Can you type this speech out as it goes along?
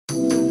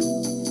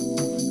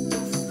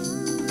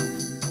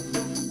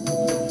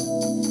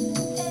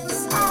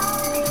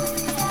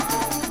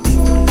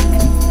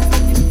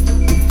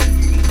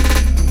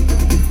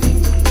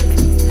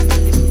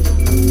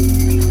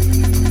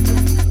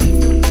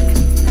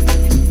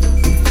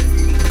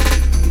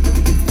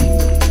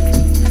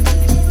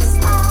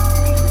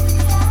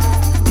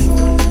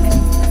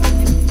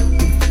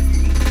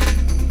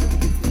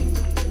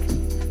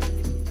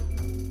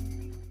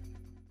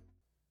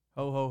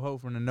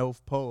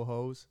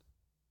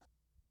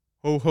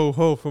Ho ho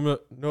ho from the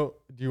no.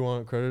 Do you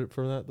want credit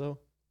for that though?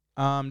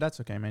 That's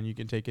okay, man. You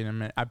can take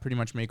it. I pretty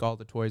much make all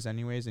the toys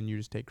anyways, and you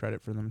just take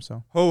credit for them.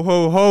 So Ho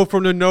ho ho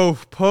from the no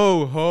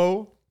po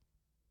ho.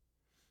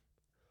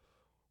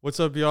 What's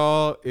up,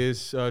 y'all?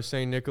 Is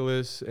Saint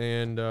Nicholas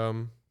and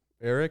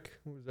Eric?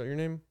 Was that your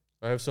name?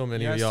 I have so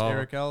many of y'all.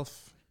 Eric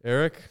Elf.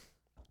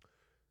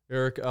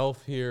 Eric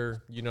Elf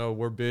here. You know,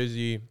 we're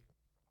busy.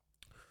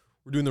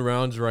 We're doing the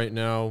rounds right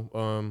now.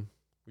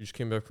 We just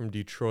came back from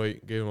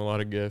Detroit. Gave them a lot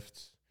of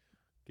gifts.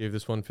 Gave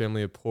this one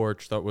family a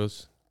porch that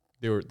was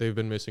they've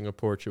been missing a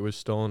porch. It was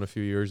stolen a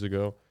few years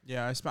ago.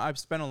 Yeah, I've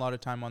spent a lot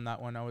of time on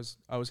that one. I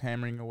was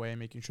hammering away,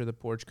 making sure the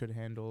porch could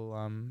handle.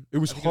 It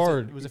was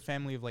hard. It was a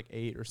family of like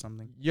 8 or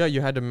something. Yeah,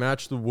 you had to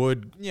match the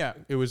wood. Yeah,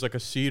 it was like a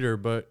cedar,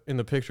 but in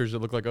the pictures it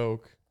looked like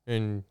oak.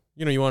 And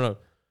you know,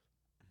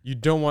 you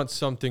don't want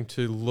something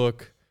to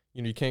look.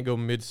 You know, you can't go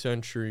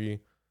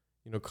mid-century,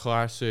 you know,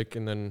 classic,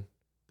 and then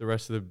the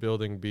rest of the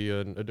building be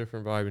a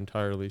different vibe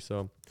entirely.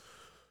 So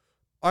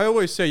I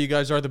always say you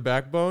guys are the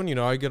backbone. You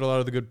know, I get a lot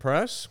of the good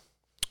press.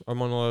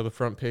 I'm on a lot of the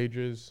front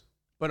pages.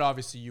 But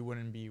obviously you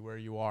wouldn't be where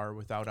you are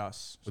without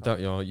us. So. Without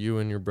y'all, you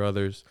and your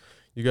brothers.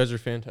 You guys are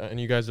fantastic.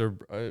 And you guys are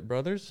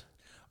brothers?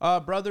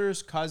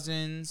 Brothers,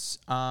 cousins.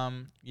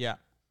 Yeah.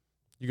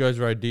 You guys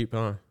ride deep,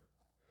 huh?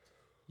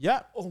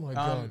 Yeah. Oh my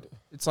God.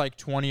 It's like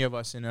 20 of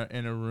us in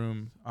a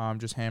room,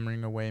 just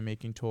hammering away,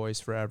 making toys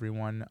for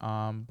everyone.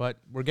 But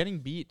we're getting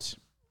beat.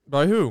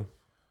 By who?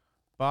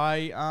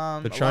 By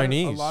the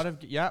Chinese.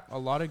 A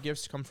lot of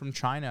gifts come from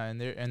China,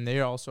 and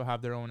they also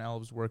have their own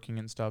elves working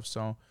and stuff.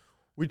 So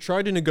we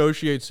tried to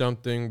negotiate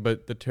something,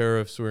 but the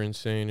tariffs were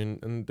insane,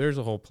 and there's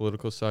a whole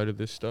political side of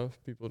this stuff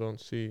people don't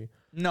see.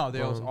 No,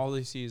 all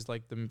they see is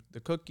like the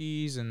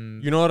cookies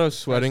and. You know what I was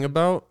sweating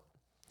about?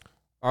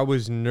 I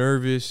was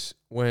nervous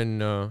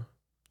when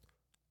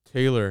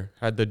Taylor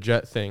had the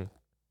jet thing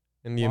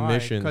and the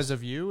emissions. Because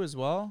of you as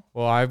well?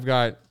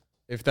 Well,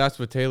 if that's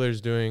what Taylor's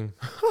doing.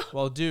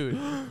 Well, dude,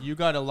 you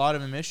got a lot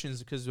of emissions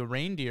because the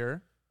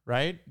reindeer,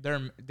 right?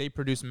 They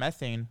produce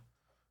methane.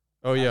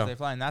 Oh, yeah. They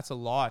fly, and that's a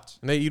lot.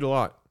 And they eat a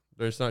lot.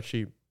 It's not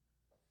cheap.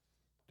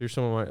 There's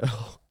some of my...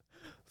 Oh,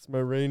 it's my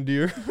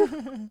reindeer.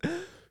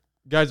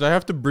 Guys, I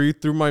have to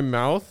breathe through my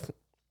mouth.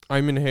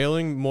 I'm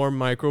inhaling more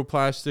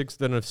microplastics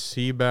than a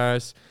sea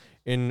bass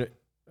in...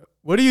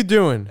 What are you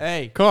doing?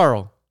 Hey.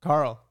 Carl.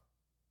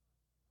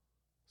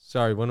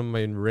 Sorry, one of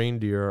my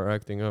reindeer are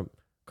acting up.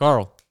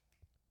 Carl.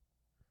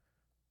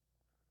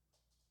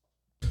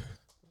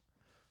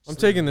 I'm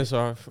taking this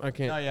off. I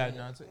can't. Oh,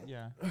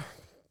 yeah.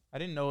 I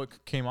didn't know it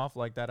came off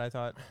like that. I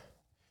thought...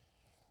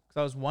 Because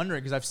I was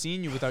wondering, because I've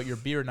seen you without your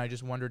beard, and I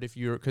just wondered if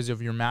because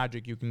of your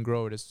magic, you can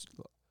grow it as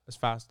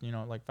fast, you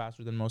know, like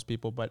faster than most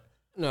people, but...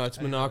 No, it's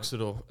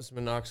minoxidil.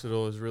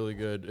 Minoxidil is really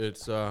good.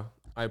 It's I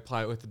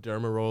apply it with the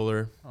derma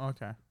roller.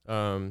 Okay.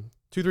 2-3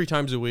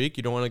 times a week.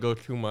 You don't want to go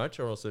too much,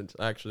 or else it's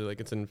actually like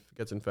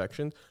gets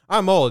infections.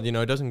 I'm old, you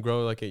know, it doesn't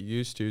grow like it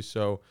used to.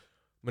 So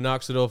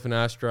minoxidil,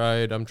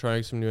 finasteride. I'm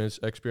trying some new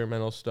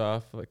experimental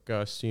stuff like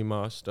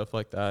CMOS, stuff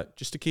like that,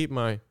 just to keep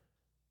I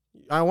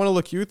want to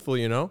look youthful,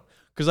 you know,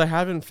 because I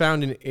haven't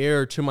found an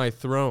heir to my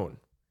throne.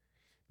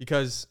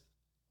 Because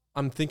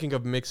I'm thinking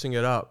of mixing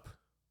it up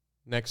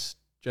next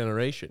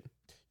generation.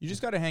 You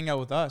just got to hang out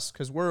with us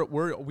because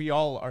we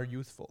all are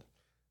youthful.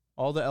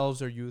 All the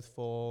elves are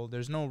youthful.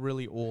 There's no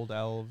really old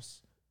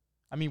elves.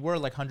 I mean, we're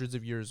like hundreds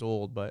of years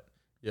old, but...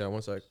 Yeah,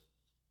 one sec.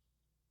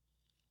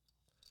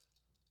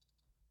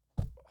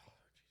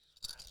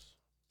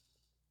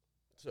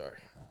 Sorry.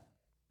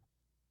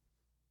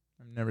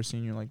 I've never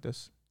seen you like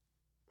this.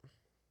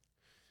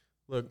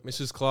 Look,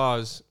 Mrs.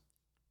 Claus.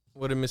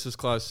 What did Mrs.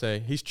 Claus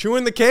say? He's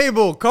chewing the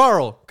cable.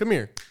 Carl, come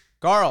here.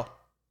 Carl,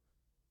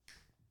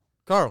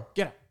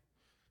 get up.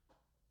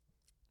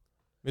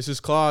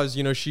 Mrs. Claus,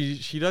 you know,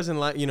 she doesn't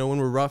like, you know, when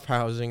we're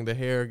roughhousing, the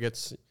hair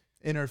gets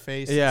in her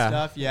face and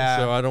stuff. Yeah.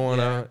 So I don't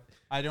want to.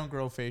 I don't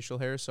grow facial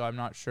hair, so I'm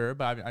not sure,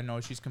 but I know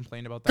she's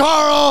complained about that.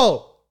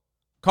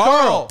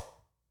 Carl!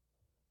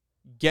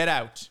 Get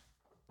out.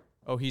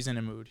 Oh, he's in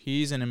a mood.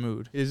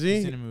 Is he?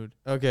 He's in a mood.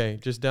 Okay,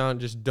 just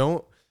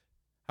don't.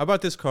 How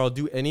about this, Carl?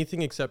 Do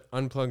anything except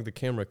unplug the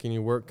camera. Can we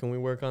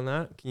work on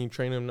that? Can you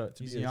train him not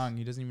to? He's young.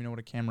 He doesn't even know what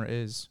a camera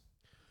is.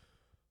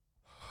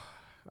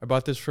 I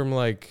bought this from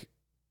like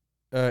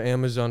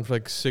Amazon for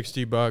like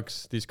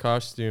 $60. These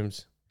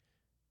costumes.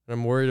 And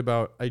I'm worried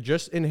about. I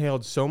just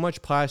inhaled so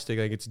much plastic,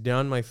 like it's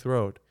down my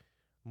throat.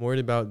 I'm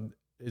worried about.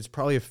 It's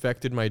probably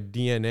affected my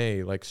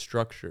DNA, like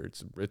structure.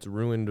 It's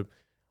ruined.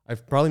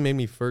 I've probably made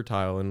me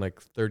fertile in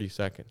like 30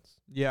 seconds.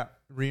 Yeah,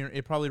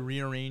 it probably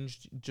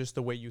rearranged just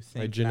the way you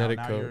think. My genetic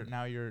code.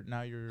 Now you're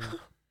you're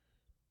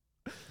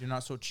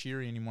not so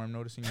cheery anymore. I'm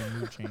noticing your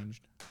mood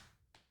changed.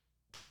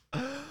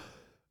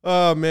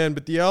 Oh man,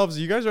 but the elves,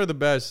 you guys are the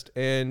best.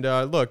 And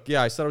look,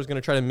 yeah, I said I was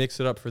gonna try to mix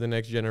it up for the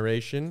next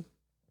generation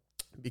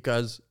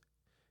because,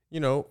 you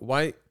know,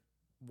 white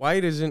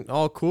isn't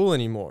all cool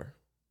anymore.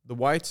 The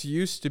whites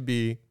used to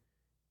be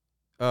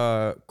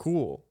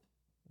cool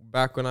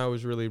back when I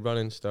was really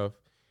running stuff.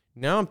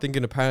 Now I'm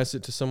thinking to pass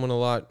it to someone a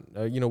lot.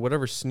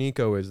 Whatever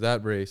Sneeko is,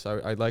 that race.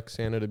 I'd like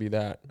Santa to be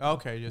that.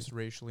 Okay, just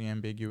racially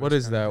ambiguous. What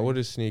is kinda that? thing. What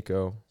is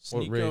Sneeko?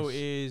 What Sneeko race?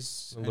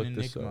 is I'll an look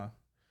this up. enigma.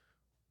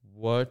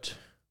 What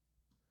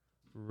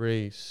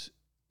race?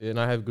 And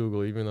I have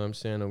Google, even though I'm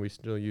Santa, we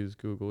still use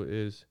Google.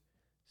 Is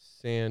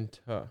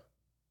Santa?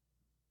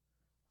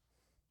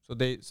 So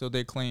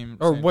they claim.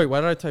 Or wait,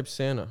 why did I type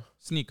Santa?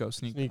 Sneeko.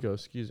 Sneeko,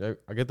 excuse me.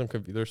 I get them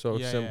confused. They're so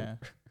Yeah, simple. yeah.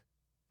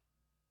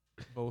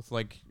 Both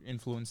like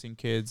influencing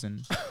kids and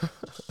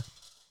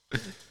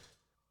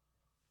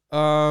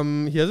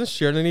He hasn't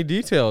shared any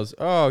details.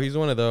 Oh, he's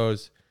one of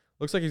those.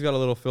 Looks like he's got a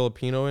little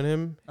Filipino in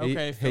him.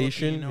 okay,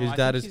 Haitian. Filipino. His I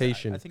dad think is he's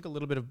Haitian. I think a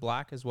little bit of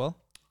black as well.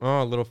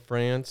 Oh, a little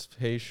France,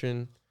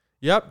 Haitian.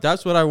 Yep,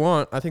 that's what I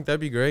want. I think that'd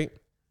be great.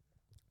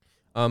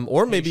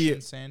 Or maybe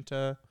Haitian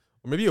Santa.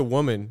 a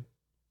woman.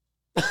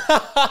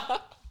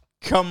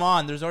 Come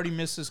on, there's already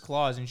Mrs.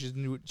 Claus, and she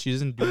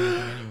doesn't do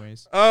anything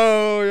anyways.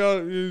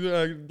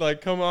 Oh,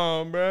 like, come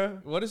on,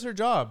 bruh. What is her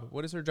job?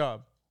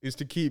 Is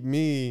to keep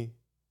me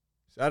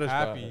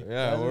satisfied. Happy.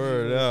 Yeah, That's what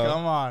word. she is. Yeah.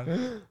 Come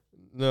on.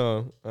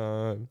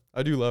 No,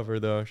 I do love her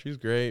though. She's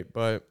great,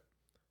 but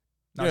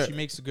No, yeah. she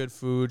makes good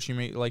food.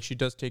 She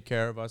does take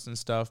care of us and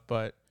stuff.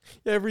 But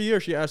yeah, every year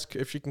she asks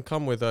if she can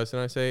come with us,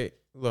 and I say,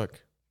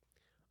 look,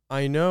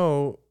 I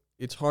know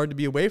it's hard to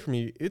be away from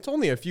you. It's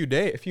only a few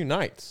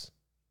nights,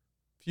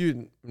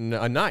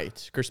 a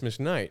night, Christmas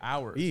night,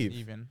 hours Eve.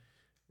 even.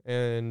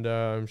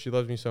 And she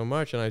loves me so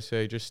much, and I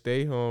say, just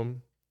stay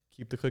home,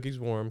 keep the cookies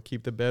warm,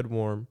 keep the bed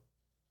warm.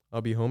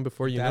 I'll be home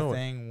before you that know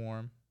thing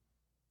warm.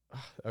 it.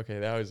 Okay,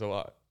 that was a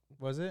lot.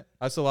 Was it?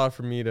 That's a lot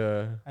for me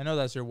to I know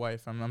that's your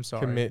wife. I'm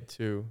sorry. commit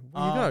to.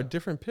 Well, you got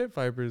different pit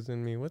vipers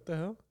than me. What the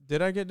hell?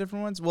 Did I get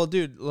different ones? Well,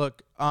 dude,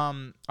 look.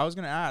 I was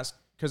gonna ask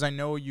because I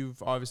know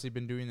you've obviously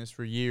been doing this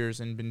for years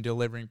and been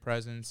delivering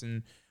presents,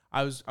 and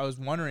I was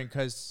wondering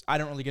because I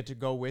don't really get to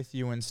go with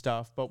you and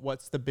stuff. But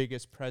what's the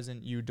biggest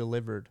present you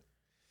delivered?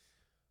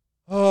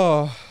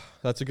 Oh,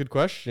 that's a good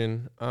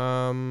question.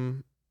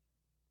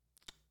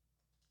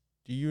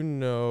 Do you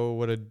know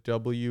what a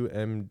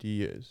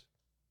WMD is?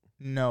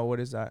 No, what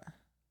is that?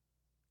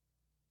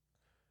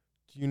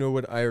 Do you know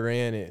what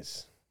Iran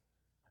is?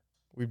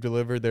 We've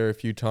delivered there a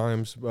few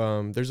times.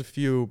 There's a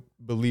few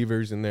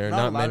believers in there,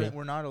 not many.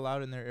 We're not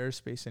allowed in their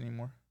airspace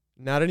anymore.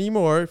 Not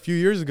anymore. A few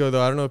years ago,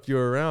 though, I don't know if you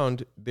were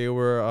around. They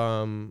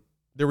were.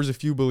 There was a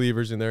few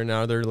believers in there.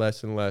 Now they're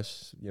less and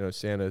less.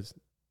 Santa is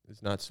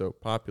not so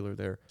popular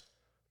there.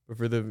 But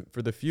for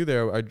the few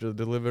there, I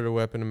delivered a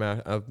weapon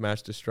of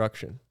mass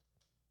destruction.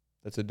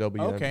 That's a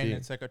WMD. Okay, and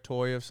it's like a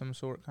toy of some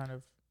sort, kind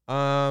of.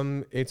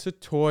 It's a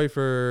toy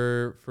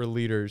for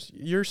leaders.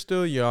 You're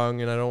still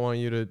young, and I don't want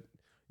you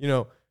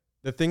to,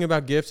 the thing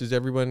about gifts is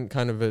everyone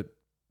kind of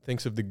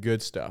thinks of the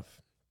good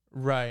stuff.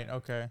 Right.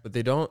 Okay. But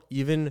they don't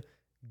even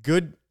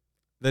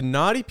the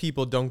naughty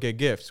people don't get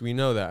gifts. We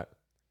know that.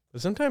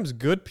 But sometimes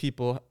good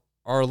people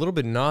are a little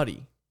bit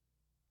naughty.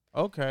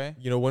 Okay.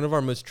 One of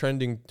our most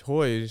trending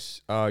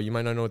toys, you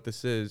might not know what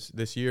this is,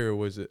 this year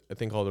was a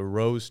thing called a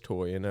rose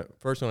toy. And at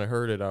first when I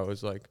heard it, I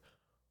was like,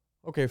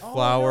 okay,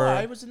 flower. Oh, no,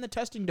 I was in the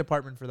testing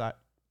department for that.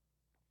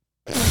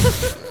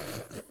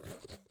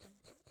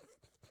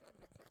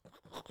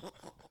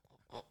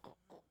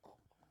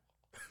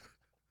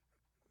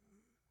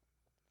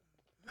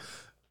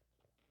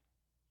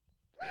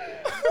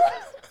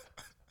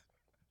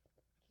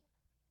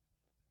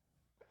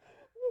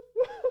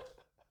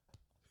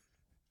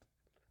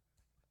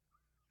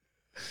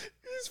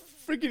 His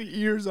freaking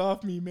ears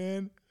off me,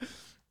 man.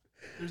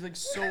 It was like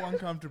so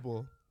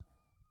uncomfortable.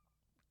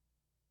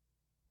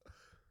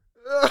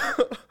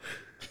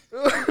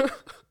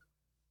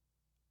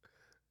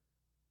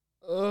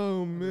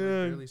 Oh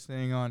man! Barely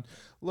staying on.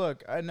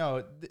 Look, I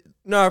know.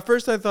 No, at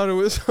first I thought it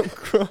was. I'm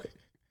crying.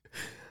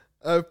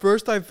 At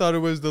first I thought it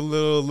was the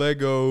little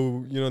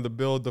Lego, the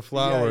build the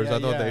flowers. I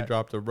thought they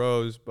dropped a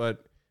rose,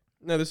 but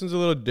no, this one's a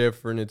little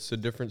different. It's a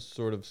different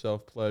sort of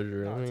self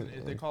pleasure. No,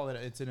 they call it.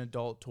 It's an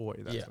adult toy.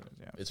 That's Yeah. what it is.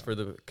 Yeah. It's for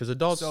because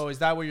adults. So is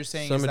that what you're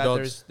saying? Some Is that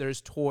adults- there's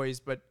toys,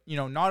 but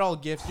not all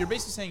gifts. You're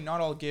basically saying not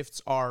all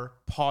gifts are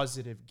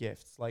positive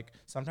gifts. Like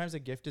sometimes a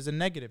gift is a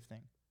negative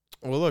thing.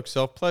 Well, look,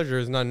 self pleasure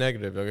is not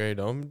negative. Okay,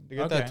 don't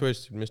get that Okay.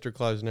 twisted. Mr.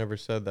 Claus never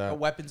said that.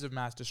 Weapons of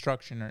mass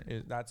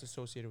destruction that's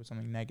associated with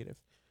something negative.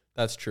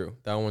 That's true.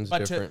 That one's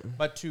different.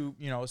 But to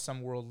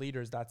some world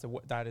leaders,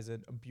 that is a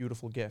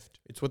beautiful gift.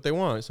 It's what they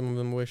want. Some of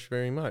them wish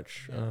very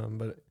much. Yeah.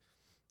 But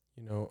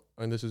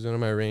and this is one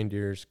of my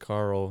reindeers,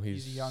 Carl.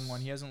 He's a young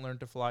one. He hasn't learned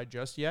to fly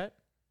just yet.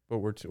 But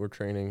we're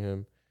training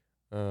him.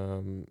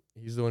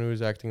 He's the one who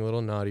was acting a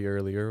little naughty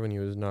earlier when he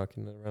was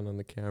knocking around on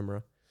the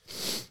camera.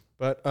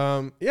 But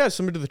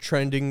some of the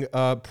trending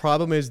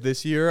problem is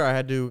this year I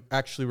had to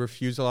actually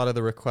refuse a lot of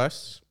the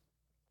requests.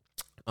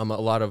 A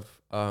lot of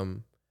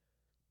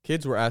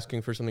kids were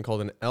asking for something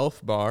called an elf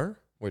bar,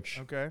 which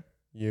Okay.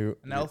 an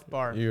An elf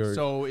bar.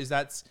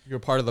 You're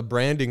part of the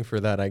branding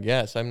for that, I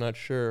guess. I'm not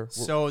sure.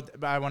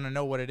 But I want to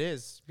know what it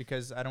is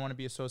because I don't want to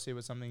be associated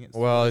with something.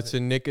 Well, it's a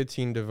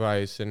nicotine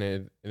device, and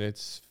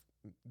it's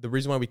the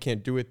reason why we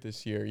can't do it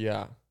this year.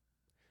 Yeah,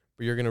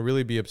 but you're gonna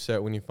really be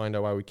upset when you find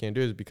out why we can't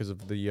do it because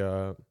of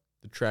the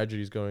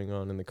tragedies going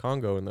on in the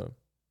Congo and the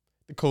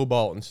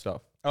cobalt and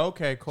stuff.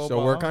 Okay, cobalt.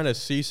 So we're kind of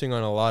ceasing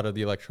on a lot of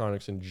the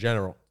electronics in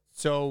general.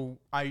 So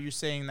are you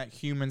saying that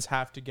humans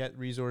have to get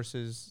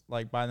resources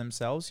like by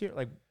themselves here?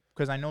 Like,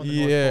 because I know in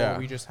the North Pole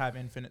we just have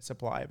infinite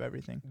supply of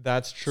everything.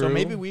 That's true. So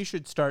maybe we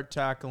should start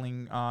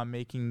tackling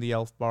making the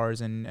elf bars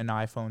and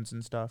iPhones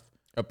and stuff.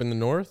 Up in the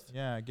north?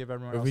 Yeah, give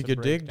everyone If else we a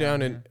could break dig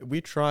down here. and we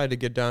try to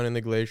get down in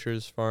the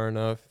glaciers far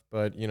enough,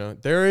 but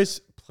there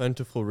is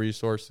plentiful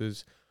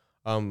resources.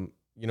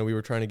 We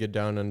were trying to get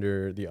down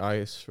under the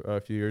ice a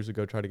few years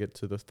ago, try to get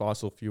to the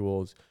fossil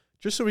fuels,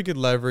 just so we could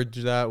leverage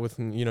that with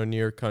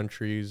near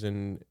countries,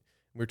 and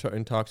we're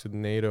in talks with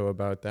NATO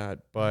about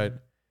that.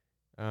 But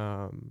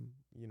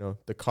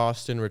the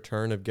cost and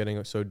return of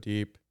getting so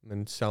deep and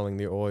then selling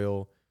the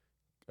oil,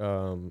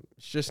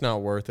 it's just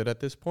not worth it at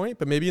this point.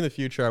 But maybe in the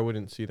future, I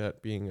wouldn't see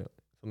that being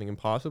something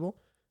impossible,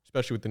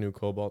 especially with the new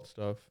cobalt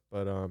stuff.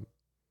 But I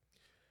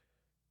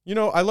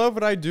love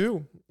what I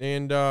do,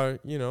 and I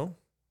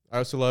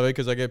also love it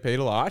because I get paid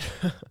a lot.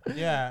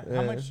 Yeah.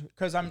 How much?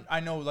 Because I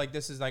know like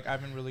this is like I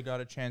haven't really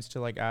got a chance to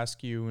like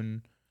ask you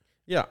and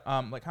yeah.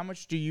 Like how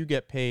much do you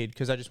get paid?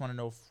 Because I just want to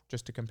know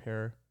just to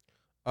compare.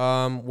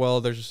 Well,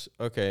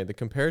 the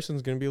comparison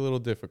is going to be a little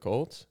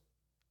difficult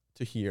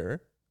to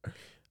hear.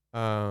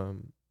 Because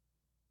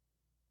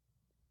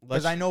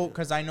I know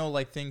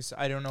like things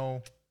I don't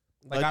know.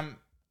 Like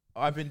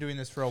I've been doing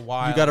this for a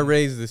while. You got a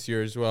raise this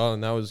year as well,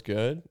 and that was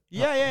good.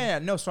 Yeah.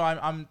 No, so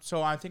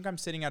I think I'm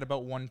sitting at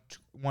about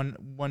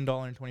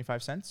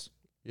 $1.25.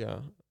 Yeah.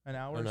 An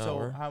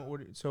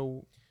hour.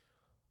 So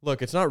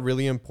look, it's not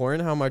really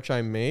important how much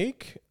I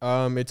make.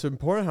 It's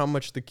important how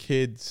much the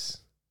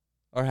kids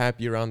are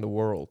happy around the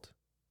world.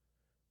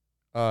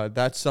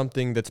 That's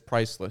something that's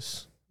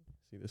priceless.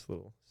 See this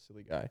little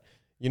silly guy.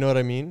 You know what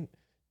I mean?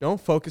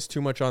 Don't focus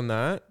too much on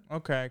that.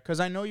 Okay,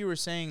 because I know you were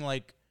saying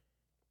like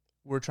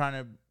we're trying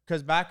to.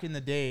 Because back in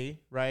the day,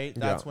 right?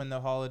 That's when the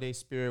holiday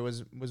spirit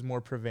was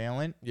more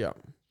prevalent. Yeah.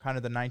 Kind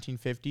of the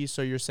 1950s.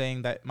 So you're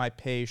saying that my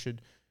pay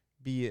should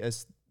be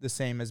as the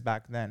same as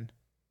back then,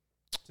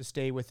 to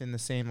stay within the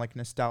same like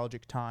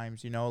nostalgic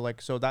times,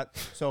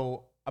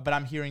 But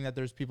I'm hearing that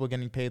there's people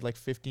getting paid like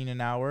 $15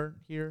 an hour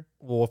here.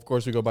 Well, of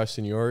course we go by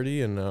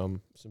seniority, and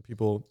some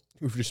people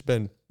who've just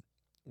been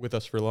with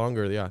us for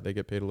longer, they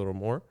get paid a little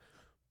more.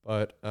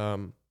 But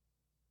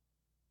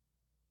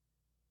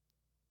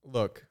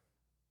look,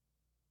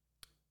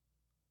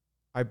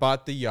 I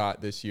bought the yacht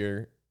this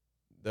year,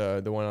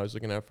 the one I was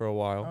looking at for a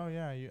while. Oh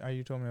yeah,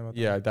 you told me about that.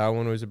 Yeah, that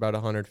one was about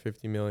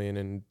 $150 million,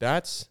 and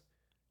that's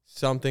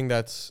something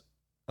that's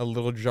a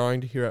little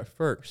jarring to hear at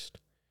first.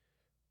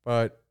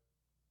 But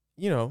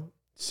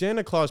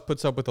Santa Claus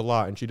puts up with a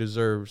lot, and she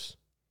deserves.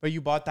 But you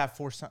bought that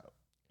for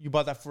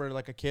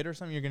like a kid or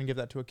something? You're gonna give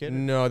that to a kid?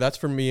 No, that's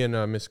for me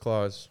and Miss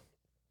Claus.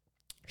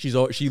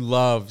 She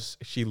loves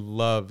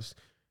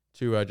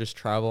to just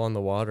travel on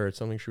the water. It's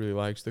something she really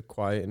likes, the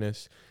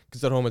quietness.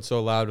 Because at home it's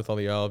so loud with all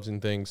the elves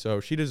and things. So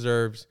she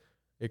deserves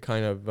a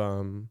kind of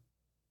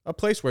a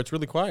place where it's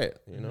really quiet,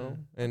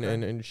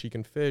 and she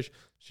can fish.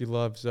 She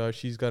loves.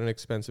 She's got an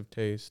expensive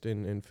taste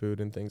in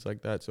food and things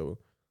like that. So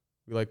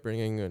we like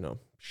bringing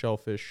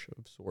shellfish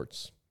of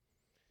sorts.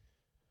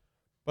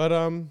 But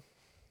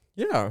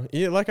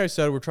like I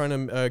said, we're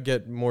trying to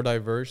get more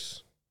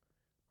diverse.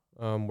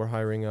 We're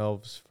hiring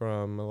elves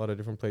from a lot of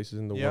different places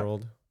in the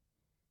world.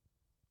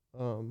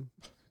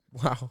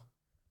 Wow,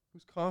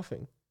 who's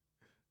coughing?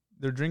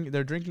 They're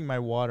drinking my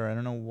water. I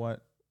don't know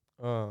what.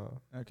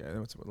 Okay,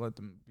 let's let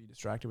them be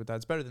distracted with that.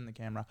 It's better than the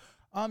camera.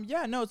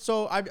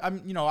 So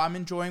I'm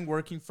enjoying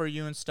working for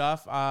you and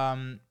stuff.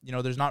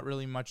 There's not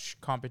really much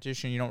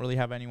competition. You don't really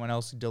have anyone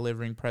else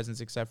delivering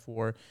presents except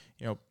for,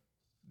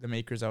 the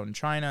makers out in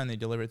China, and they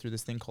deliver it through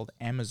this thing called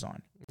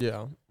Amazon.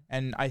 Yeah.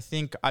 And I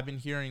think I've been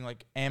hearing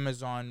like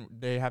Amazon,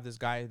 they have this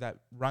guy that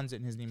runs it,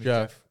 and his name is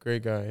Jeff.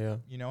 Great guy, yeah.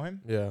 You know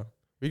him? Yeah.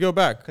 We go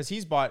back. Because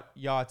he's bought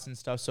yachts and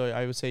stuff, so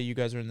I would say you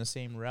guys are in the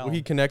same realm. Well,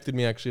 he connected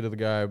me actually to the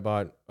guy I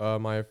bought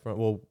my front.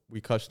 Well,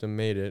 we custom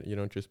made it. You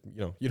don't just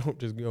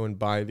go and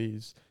buy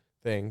these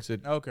things.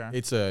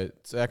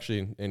 It's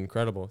actually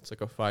incredible. It's like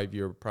a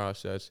 5-year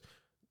process,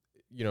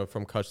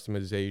 from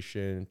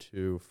customization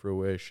to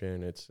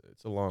fruition. It's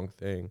a long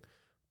thing.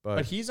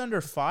 But he's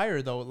under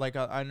fire though. Like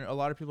a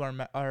lot of people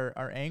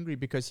are angry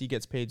because he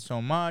gets paid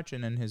so much,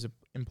 and then his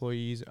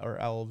employees or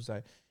elves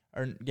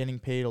are getting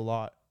paid a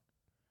lot.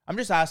 I'm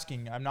just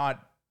asking. I'm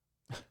not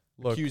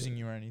accusing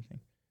you or anything.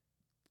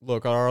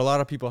 Look, are a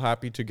lot of people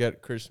happy to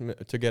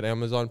get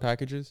Amazon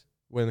packages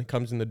when it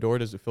comes in the door?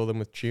 Does it fill them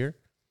with cheer?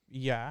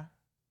 Yeah.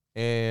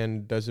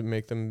 And does it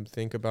make them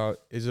think about?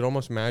 Is it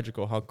almost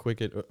magical how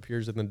quick it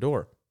appears in the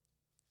door?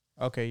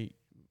 Okay.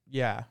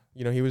 Yeah.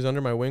 He was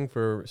under my wing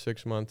for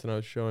 6 months, and I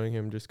was showing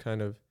him just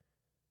kind of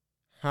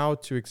how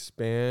to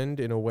expand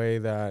in a way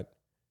that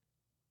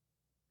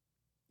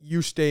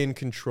you stay in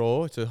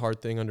control. It's a hard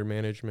thing under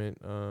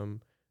management.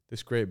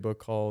 This great book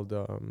called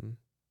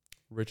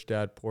Rich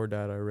Dad, Poor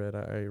Dad I read.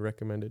 I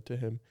recommend it to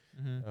him.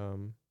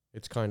 Mm-hmm.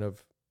 It's kind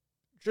of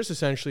just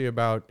essentially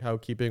about how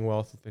keeping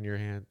wealth within your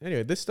hand.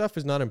 Anyway, this stuff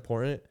is not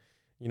important.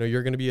 You know,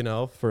 you're going to be an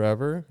elf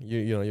forever.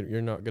 You know,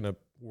 you're not going to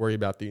worry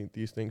about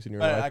these things in your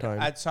But lifetime.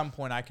 at some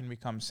point, I can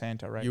become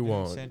Santa, right? You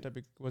won't.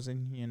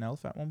 Wasn't he an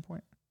elf at one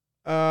point?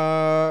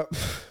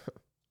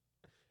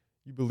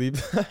 You believe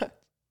that?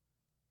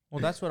 Well,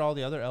 that's what all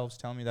the other elves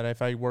tell me, that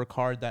if I work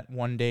hard, that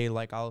one day,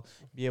 like, I'll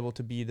be able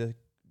to be the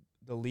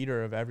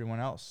leader of everyone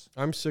else.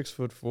 I'm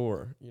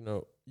 6'4". You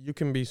know, you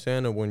can be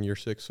Santa when you're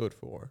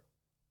 6'4".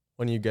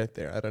 When you get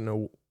there, I don't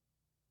know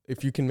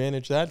if you can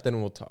manage that. Then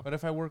we'll talk. But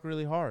if I work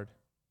really hard,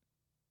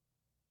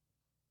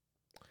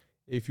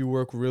 If you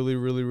work really,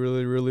 really,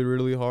 really, really,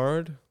 really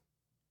hard,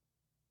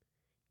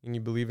 and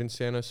you believe in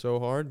Santa so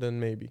hard, then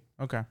maybe.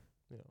 okay.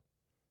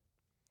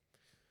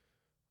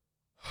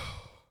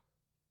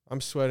 I'm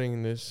sweating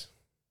in this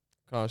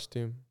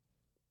costume.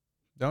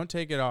 Don't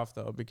take it off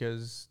though,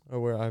 because I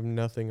have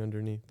nothing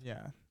underneath.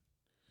 yeah.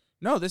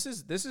 No, this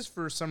is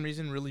for some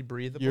reason really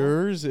breathable.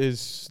 Yours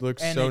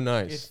looks and so it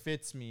nice.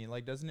 fits me.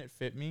 Like, doesn't it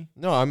fit me?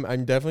 No,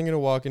 I'm definitely gonna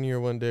walk in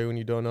here one day when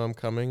you don't know I'm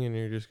coming, and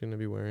you're just gonna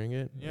be wearing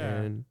it. Yeah.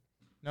 And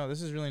No,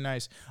 this is really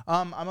nice.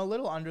 I'm a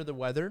little under the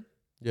weather.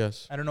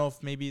 yes. I don't know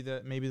if maybe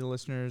the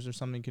listeners or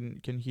something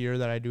can hear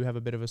that I do have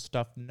a bit of a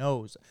stuffed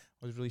nose.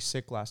 I was really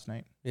sick last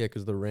night. Yeah,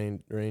 because the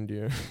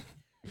reindeer.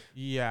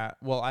 Yeah.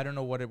 Well, I don't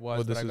know what it was,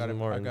 Well, but this I is got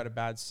Martin. a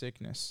bad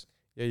sickness.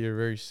 Yeah, you're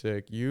very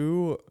sick.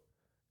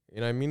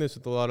 And I mean this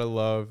with a lot of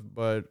love,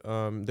 but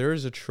there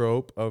is a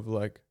trope of,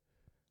 like,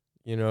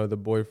 you know, the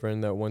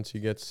boyfriend that once he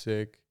gets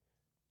sick,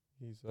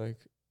 he's like,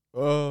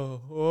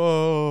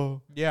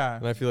 oh. Yeah.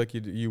 And I feel like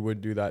you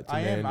would do that to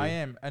I Mandy.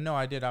 am. I know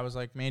I did. I was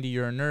like, Mandy,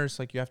 you're a nurse.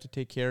 Like, you have to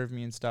take care of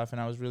me and stuff.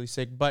 And I was really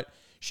sick. But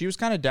she was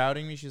kind of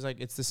doubting me. She's like,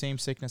 it's the same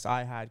sickness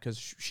I had because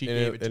she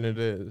gave it to me. And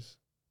it is.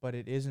 But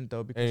it isn't,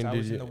 though, because And I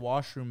was did in the you-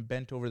 washroom,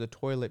 bent over the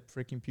toilet,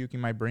 freaking puking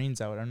my brains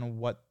out. I don't know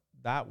what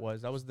that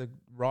was. That was the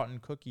rotten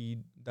cookie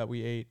that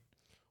we ate,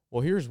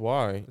 Well, here's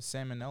why. the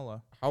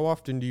salmonella. How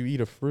often do you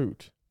eat a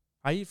fruit?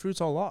 I eat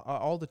fruits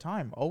all the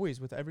time, always,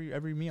 with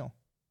every meal.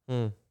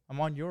 Hmm. I'm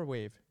on your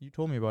wave. You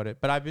told me about it.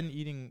 But I've been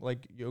eating,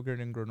 like, yogurt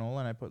and granola,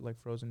 and I put, like,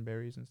 frozen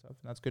berries and stuff.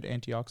 And that's good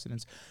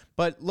antioxidants.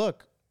 But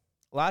look,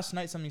 last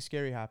night something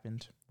scary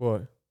happened.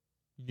 What?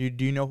 Do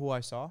you know who I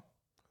saw?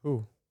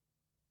 Who?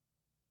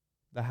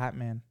 The Hat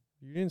Man.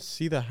 You didn't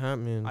see the Hat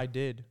Man. I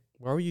did.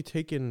 Why were you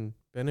taking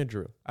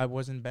Benadryl? I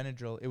wasn't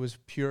Benadryl. It was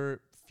pure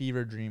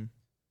fever dream.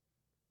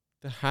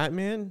 The Hat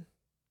Man?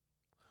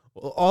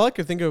 Well, all I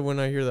could think of when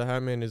I hear the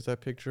Hat Man is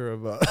that picture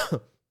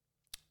of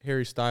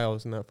Harry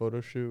Styles in that photo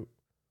shoot.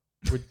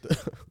 With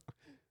the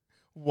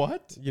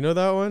What? you know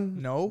that one?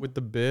 No. With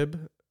the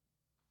bib?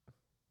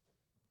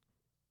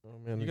 Oh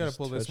man, You I gotta just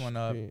pull this touched one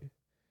up. me.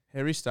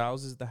 Harry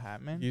Styles is the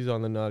Hat Man? He's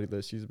on the naughty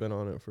list. He's been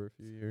on it for a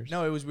few years.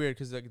 No, it was weird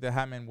because the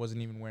Hat Man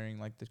wasn't even wearing,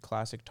 like, the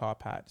classic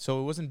top hat.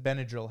 So it wasn't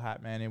Benadryl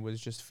Hat Man. It was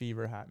just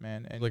Fever Hat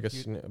Man. And Like a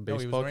he- sna- no, he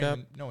was baseball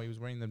wearing cap? he was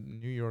wearing the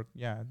New York,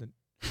 the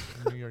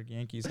New York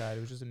Yankees hat.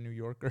 It was just a New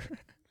Yorker.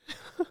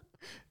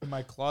 In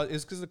my closet,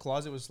 it's because the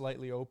closet was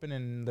slightly open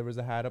and there was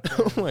a hat up there.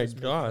 Oh and it my just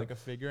made, God. like, a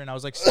figure, and I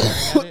was like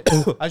staring at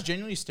it. I was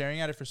genuinely staring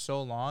at it for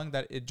so long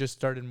that it just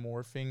started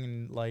morphing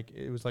and, like,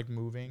 it was like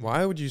moving.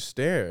 Why would you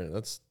stare?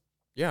 That's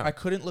yeah. I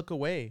couldn't look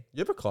away. You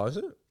have a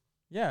closet?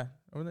 Yeah,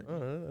 over there.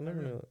 Oh, I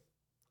never Yeah. knew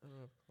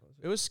that.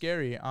 It was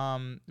scary.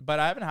 But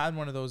I haven't had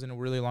one of those in a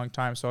really long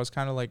time, so I was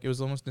kind of like, it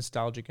was almost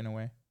nostalgic in a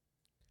way.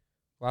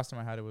 Last time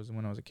I had it was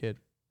when I was a kid.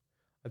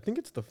 I think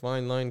it's the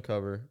Fine Line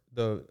cover,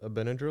 the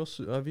Benadryl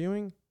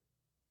viewing.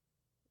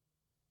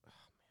 Oh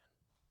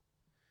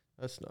man,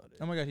 that's not it.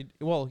 Oh my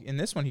god! In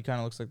this one he kind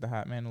of looks like the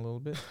Hat Man a little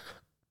bit.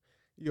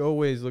 He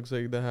always looks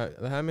like the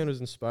Hat. The Hat Man was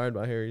inspired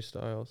by Harry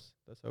Styles.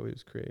 That's how he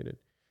was created.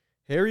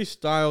 Harry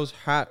Styles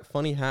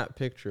funny hat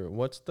picture.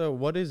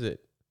 What is it?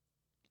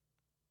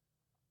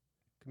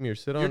 Come here,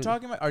 sit on.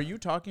 Are you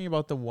talking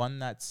about the one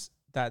that's?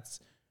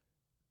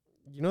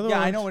 You know the Yeah,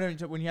 one? I know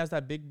when he has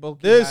that big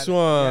bulky. This hat.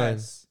 one.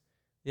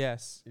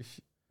 Yes.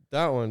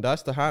 That one.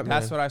 That's the Hat Man.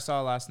 That's what I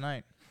saw last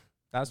night.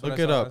 That's what Look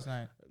I it saw up. last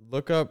night.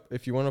 Look up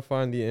if you want to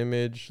find the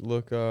image.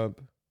 Look up.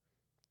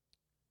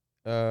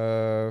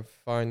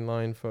 Fine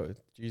Line photo.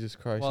 Jesus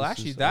Christ. Well, this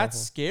actually, is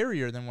that's awful.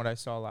 scarier than what I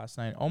saw last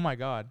night. Oh my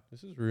god!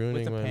 This is ruining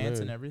With the my pants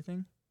mood. and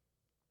everything.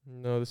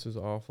 No, this is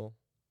awful.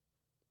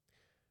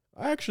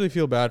 I actually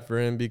feel bad for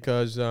him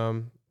because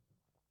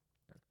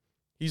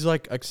he's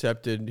like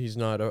accepted. He's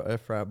not a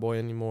frat boy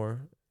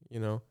anymore. You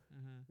know,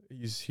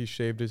 he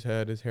shaved his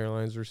head. His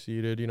hairline's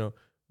receded. You know,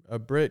 a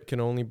Brit can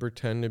only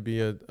pretend to be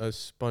a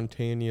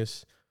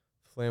spontaneous,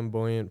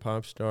 flamboyant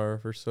pop star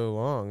for so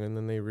long, and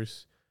then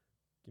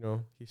you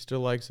know, he still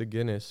likes a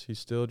Guinness. He's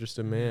still just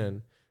a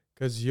man.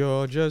 'Cause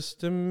you're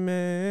just a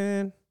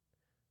man.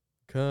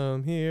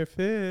 Come here,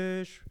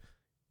 fish.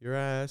 Your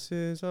ass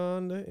is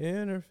on the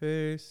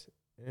interface,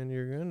 and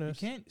you're gonna You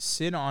can't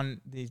sit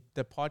on the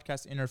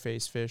podcast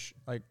interface, fish.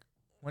 Like,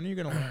 when are you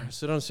gonna learn?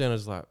 sit on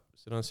Santa's lap.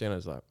 Sit on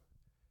Santa's lap.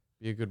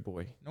 Be a good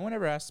boy. No one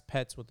ever asks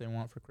pets what they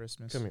want for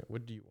Christmas. Come here.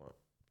 What do you want?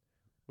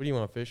 What do you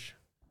want, fish?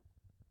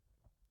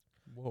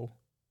 Whoa.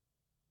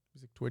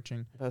 He's like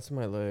twitching. That's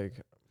my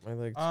leg. My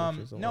leg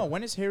twitches a No. lot.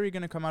 When is Harry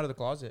gonna come out of the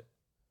closet?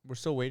 We're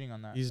still waiting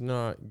on that. He's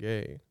not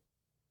gay.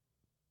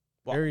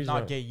 Well, Harry's not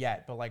not- gay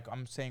yet, but like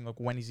I'm saying, like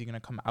when is he gonna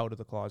come out of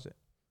the closet?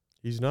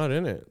 He's not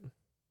in it.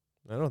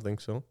 I don't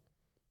think so.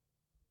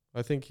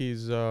 I think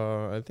he's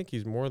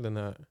more than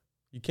that.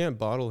 You can't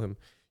bottle him.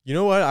 You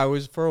know what? I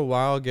was for a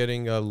while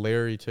getting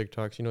Larry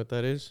TikToks. You know what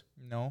that is?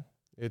 No.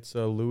 It's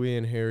Louis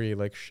and Harry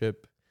like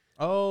ship.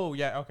 Oh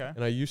yeah. Okay.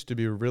 And I used to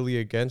be really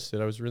against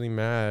it. I was really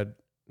mad.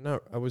 No,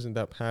 I wasn't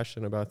that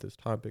passionate about this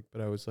topic,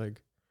 but I was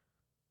like,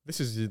 this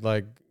is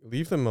like,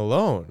 leave them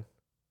alone.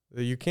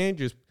 You can't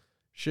just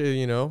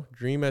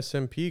Dream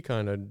SMP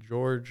kind of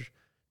George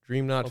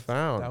Dream Not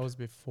Found. That was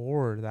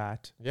before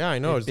that. Yeah, I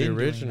know. They've It's the been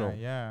doing original. that,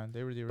 yeah,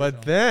 they were the original.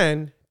 But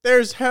then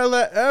there's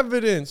hella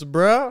evidence,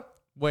 bruh.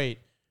 Wait.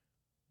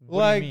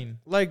 What do you mean?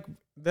 Like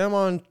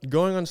them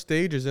going on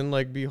stages and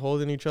like be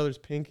holding each other's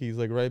pinkies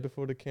like right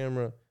before the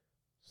camera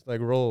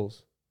like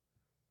rolls.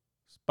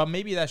 But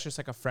maybe that's just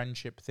like a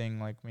friendship thing.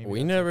 Like maybe We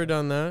that's never like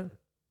done that.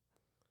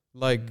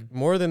 Like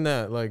more than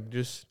that, like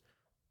just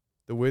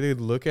the way they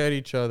look at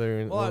each other.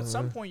 And Well, at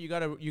some point you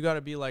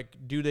gotta be like,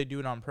 do they do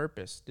it on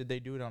purpose? Did they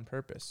do it on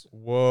purpose?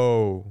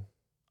 Whoa,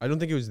 I don't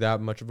think it was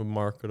that much of a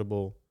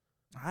marketable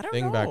I don't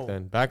thing know. back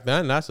then. Back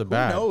then, that's a Who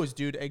bad. knows,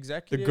 dude?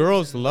 Executives.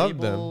 girls and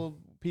loved them. label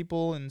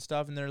people and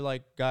stuff, and they're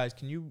like, guys,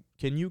 can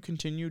you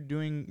continue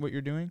doing what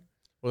you're doing?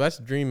 Well, that's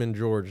Dream and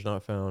George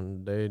Not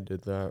Found. They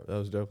did that. That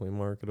was definitely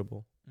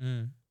marketable.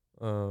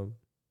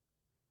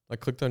 I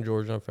clicked on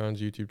George Not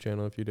Found's YouTube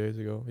channel a few days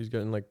ago. He's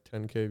getting like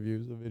 10K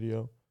views a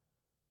video.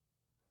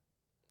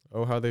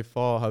 Oh, how they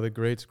fall, how the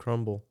greats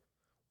crumble.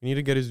 We need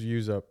to get his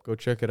views up. Go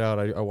check it out.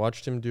 I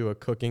watched him do a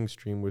cooking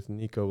stream with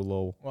Nico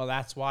Lowell. Well,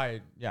 that's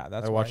why. Yeah,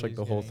 that's. I why watched, like, he's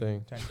the whole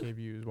getting thing. 10K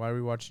views. Why are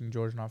we watching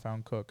George Not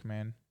Found cook,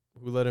 man?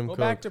 Who let him Go cook?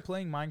 back to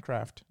playing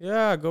Minecraft.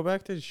 Yeah, go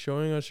back to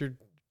showing us your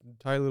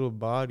tight little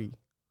body.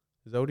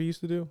 Is that what he used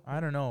to do? I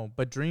don't know,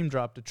 but Dream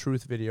dropped a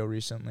truth video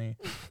recently.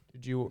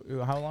 Did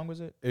you? How long was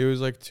it? It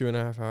was like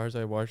 2.5 hours.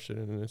 I watched it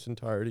in its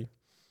entirety.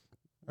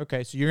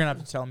 Okay, so you're gonna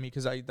have to tell me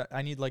because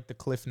I need like the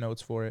cliff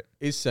notes for it.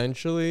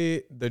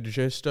 Essentially, the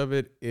gist of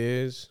it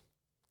is,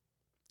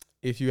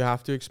 if you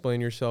have to explain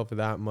yourself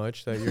that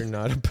much that you're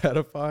not a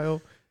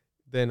pedophile,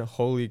 then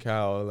holy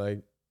cow,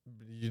 like,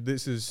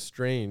 this is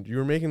strange. You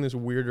were making this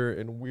weirder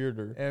and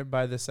weirder.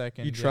 By the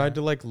second, He tried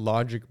to like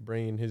logic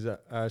brain his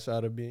ass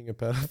out of being a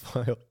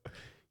pedophile.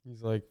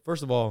 He's like,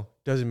 first of all,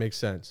 doesn't make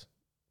sense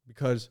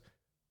because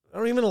I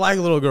don't even like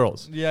little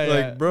girls. Yeah, like,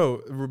 yeah.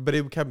 bro, but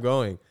it kept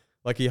going.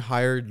 Like he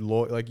hired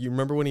like, you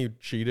remember when he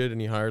cheated and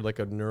he hired like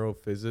a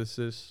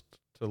neurophysicist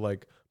to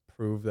like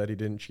prove that he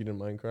didn't cheat in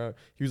Minecraft?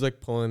 He was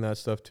like pulling that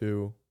stuff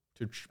to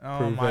Oh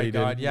prove that my he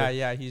god, didn't. yeah, like,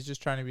 yeah. He's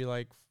just trying to be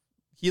like,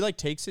 he like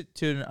takes it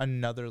to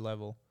another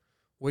level.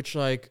 which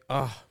like,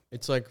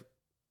 it's like,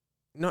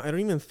 no, I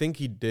don't even think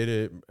he did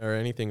it or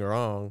anything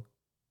wrong.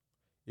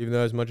 Even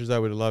though as much as I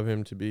would love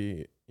him to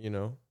be,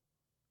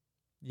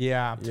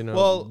 Yeah. You know,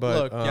 Well, but,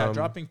 look, yeah,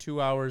 dropping 2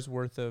 hours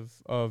worth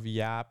of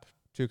yap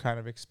to kind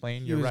of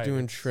explain. he You're was right.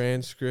 doing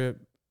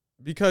transcript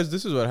because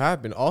this is what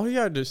happened. All he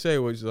had to say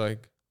was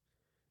like,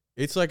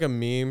 it's like a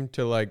meme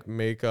to like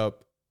make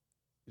up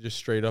just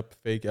straight up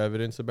fake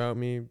evidence about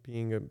me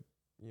being a,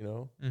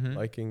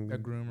 liking a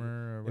groomer.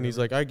 Or And he's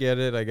whatever. like, I get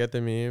it. I get the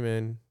meme.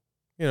 And,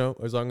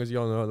 as long as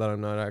y'all know that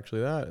I'm not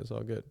actually that, it's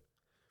all good.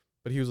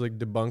 But he was like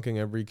debunking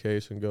every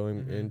case and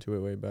going into it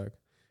way back.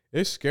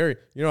 It's scary.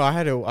 I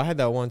had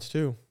that once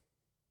too.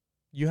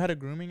 You had a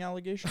grooming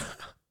allegation?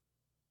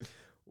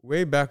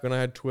 Way back when I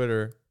had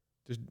Twitter,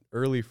 just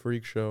early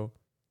freak show,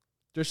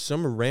 just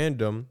some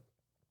random,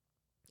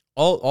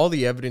 all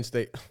the evidence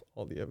here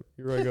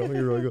I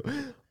go.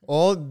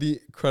 All the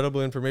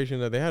credible information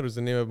that they had was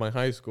the name of my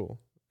high school.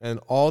 And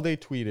all they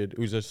tweeted, it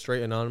was a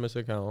straight anonymous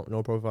account,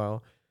 no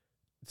profile,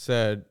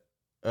 said,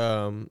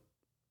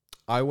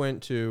 I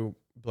went to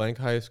blank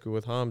high school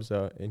with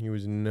Hamza, and he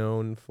was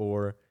known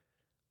for,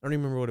 I don't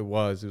even remember what it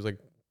was. It was like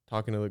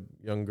talking to like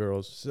young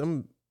girls,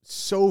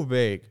 so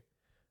vague.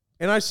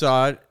 And I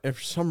saw it, and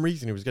for some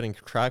reason it was getting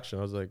traction.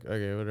 I was like,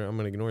 okay, I'm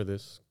gonna ignore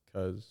this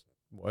because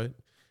what?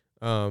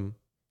 And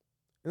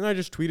I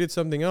just tweeted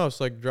something else,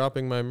 like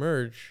dropping my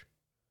merch,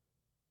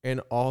 and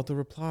all the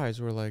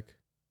replies were like,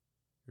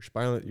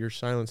 your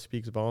silence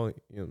speaks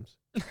volumes.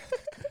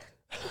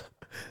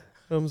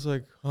 I was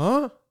like,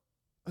 huh?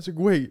 I was like,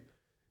 wait,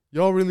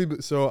 y'all really?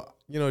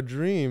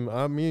 Dream.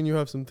 Me and you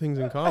have some things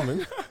in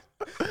common.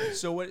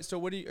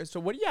 What do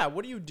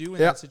you do in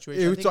that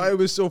situation? It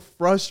was so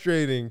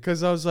frustrating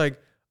because I was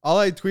like, all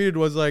I tweeted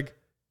was like,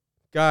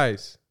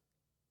 guys,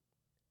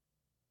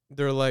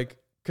 they're like,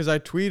 because I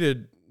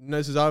tweeted,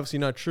 this is obviously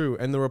not true.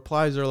 And the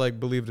replies are like,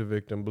 believe the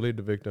victim.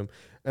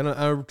 And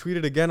I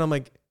tweeted again. I'm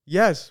like,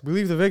 yes,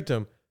 believe the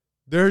victim.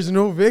 There's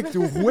no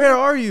victim. Where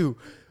are you?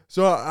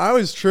 So I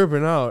was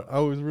tripping out. I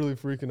was really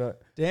freaking out.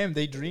 Damn,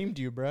 they dreamed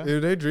you, bro.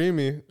 Dude, they dreamed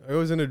me. I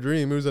was in a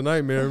dream. It was a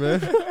nightmare,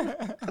 man.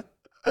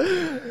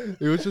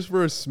 It was just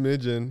for a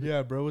smidgen.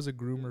 Yeah, bro was a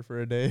groomer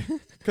for a day.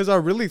 Because I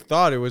really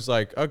thought it was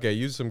like, okay,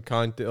 use some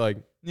content. Like,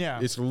 Yeah.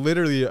 it's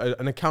literally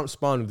an account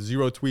spawned with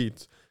 0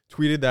 tweets.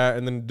 tweeted that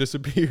and then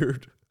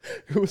disappeared.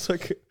 It was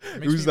like it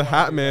Makes was me the wanna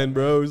Hat do Man, that,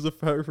 bro. It was the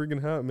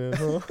freaking Hat Man,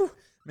 huh?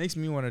 Makes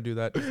me want to do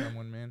that to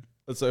someone, man.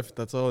 That's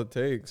all it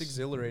takes. It's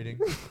exhilarating.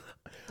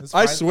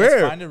 I swear.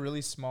 Let's find a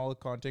really small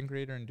content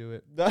creator and do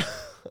it.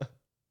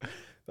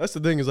 That's the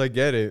thing is I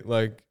get it.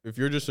 Like if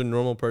you're just a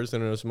normal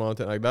person in a small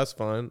town, like that's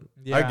fine.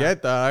 Yeah. I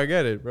get that. I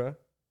get it, bro.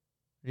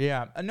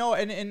 Yeah. No,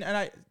 and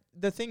I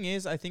the thing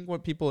is, I think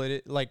what people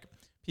like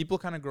people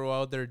kind of grow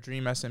out their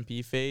Dream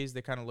SMP phase.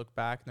 They kind of look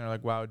back and they're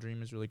like, "Wow,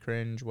 Dream is really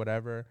cringe,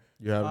 whatever."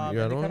 You have and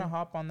they kind of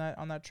hop on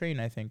that train,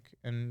 I think.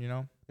 And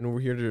and we're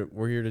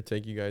here to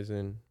take you guys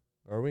in.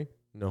 Are we?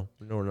 No,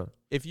 we're not.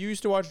 if you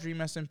used to watch Dream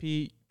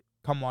SMP,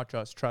 come watch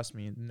us. Trust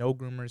me. No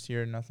groomers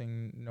here.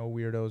 Nothing. No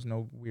weirdos.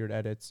 No weird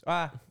edits.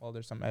 Well,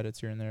 there's some edits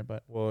here and there,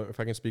 but Well, if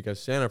I can speak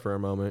as Santa for a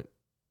moment,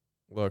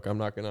 look, I'm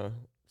not gonna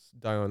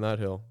die on that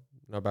hill.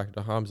 Not back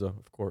to Hamza,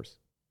 of course.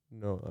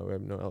 No, I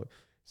have no.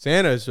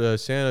 Santa's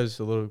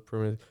a little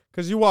primitive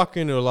because you walk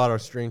into a lot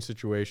of strange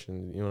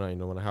situations. You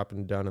know, when I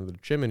happen down in the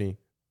chimney,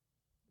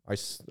 I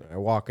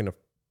walk into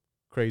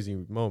crazy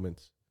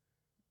moments.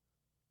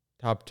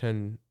 Top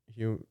 10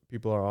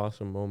 people are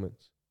awesome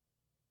moments.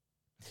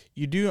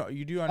 you do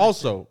understand.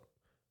 Also,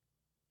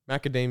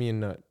 macadamia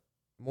nut.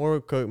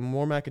 More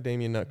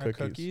macadamia nut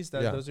cookies.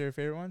 Those are your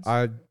favorite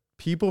ones?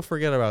 People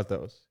forget about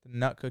those. The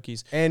nut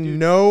cookies. And Dude.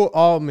 no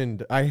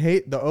almond. I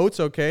hate the oats.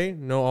 Okay,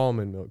 no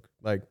almond milk.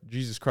 Like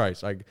Jesus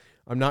Christ.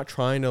 I'm not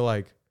trying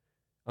to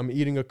I'm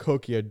eating a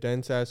cookie, a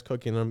dense ass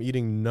cookie, and I'm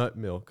eating nut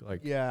milk.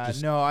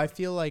 No, I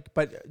feel like.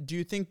 But do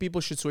you think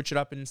people should switch it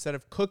up and instead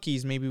of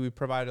cookies? Maybe we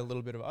provide a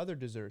little bit of other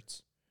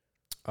desserts.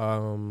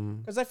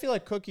 Because I feel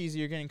like cookies,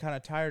 you're getting kind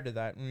of tired of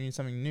that. We need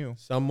something new.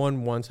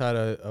 Someone once had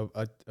a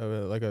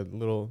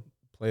little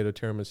plate of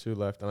tiramisu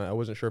left, and I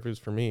wasn't sure if it was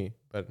for me,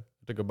 but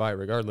I took a bite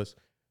regardless.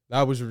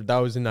 That was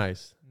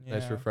nice,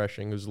 nice,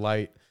 refreshing. It was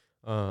light.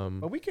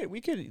 But we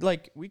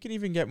could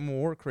even get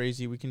more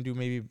crazy. We can do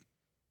maybe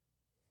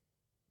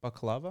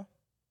baklava.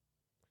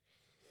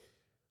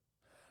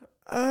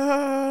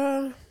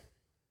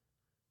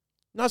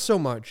 Not so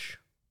much.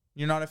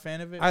 You're not a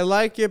fan of it? I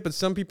like it, but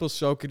some people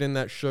soak it in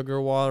that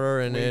sugar water,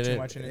 and Way too it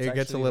much, and it it's gets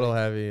a actually, little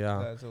heavy.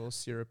 Yeah, It's a little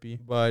syrupy.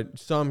 but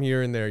some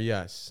here and there,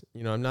 yes.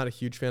 I'm not a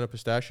huge fan of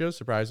pistachios.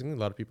 Surprisingly, a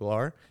lot of people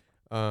are.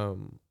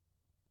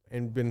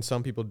 And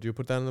some people do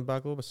put that in the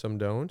baklava, but some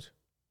don't.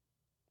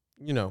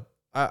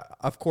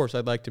 Of course,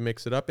 I'd like to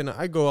mix it up, and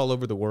I go all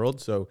over the world,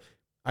 so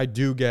I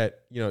do get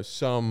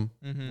some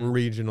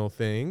regional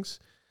things,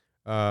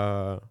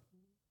 but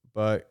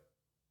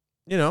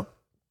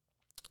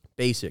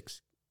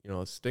basics.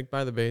 Stick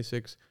by the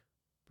basics.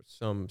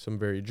 Some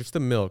very just the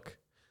milk.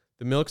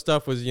 The milk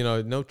stuff was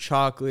no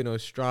chocolate, no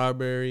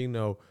strawberry,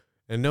 no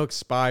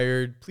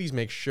expired. Please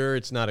make sure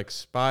it's not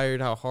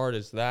expired. How hard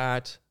is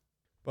that?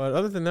 But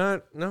other than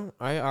that, no.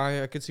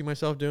 I could see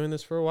myself doing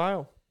this for a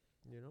while.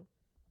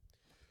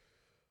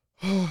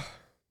 Well,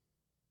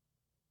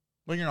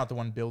 you're not the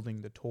one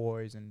building the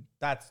toys, and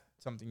that's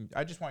something.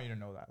 I just want you to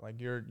know that. Like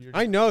you're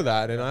I know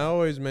that, and I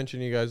always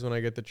mention you guys when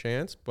I get the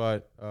chance.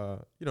 But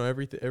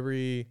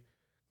every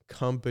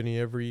company,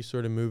 every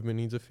sort of movement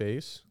needs a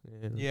face.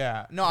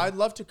 Yeah. No, I'd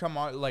love to come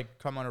on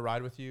a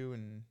ride with you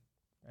and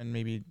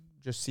maybe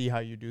just see how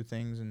you do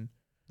things and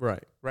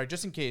right.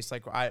 Just in case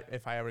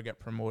if I ever get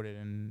promoted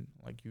and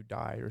you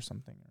die or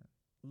something.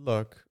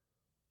 Look,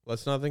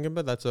 let's not think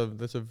about that's a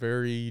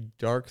very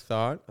dark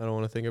thought. I don't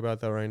want to think about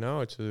that right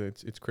now.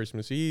 It's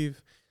Christmas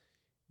Eve.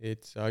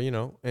 It's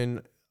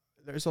and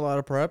there's a lot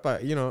of prep.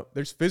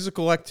 There's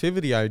physical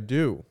activity I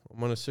do.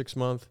 I'm on a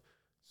 6-month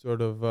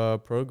sort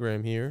of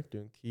program here,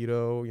 doing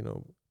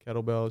keto,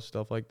 kettlebells,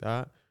 stuff like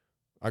that.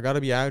 I got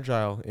to be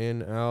agile,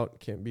 in,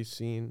 out, can't be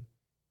seen.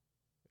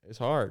 It's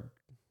hard.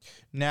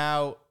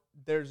 Now,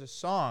 there's a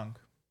song.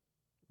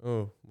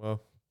 Oh,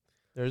 well.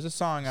 There's a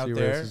song out See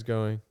there. where this is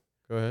going.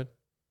 Go ahead.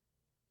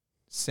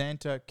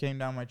 Santa came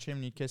down my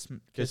chimney, kiss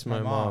my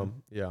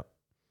mom. Yeah.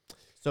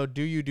 So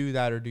do you do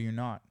that or do you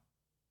not?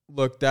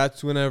 Look,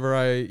 that's whenever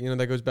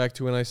that goes back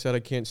to when I said I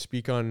can't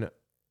speak on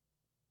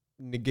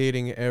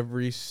negating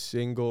every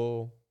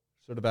single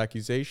sort of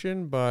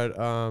accusation. But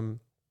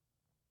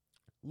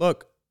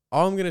look,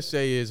 all I'm going to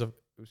say is it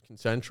was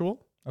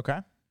consensual. Okay.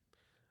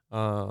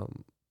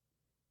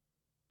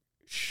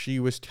 She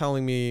was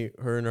telling me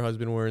her and her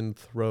husband were in the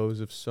throes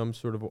of some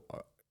sort of,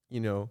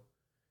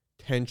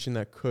 tension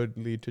that could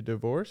lead to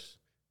divorce.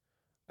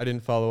 I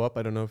didn't follow up.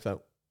 I don't know if that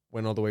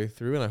went all the way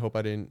through, and I hope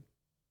I didn't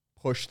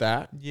push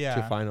that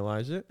to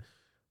finalize it.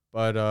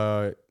 But,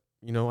 I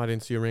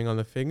didn't see a ring on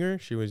the finger.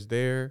 She was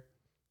there.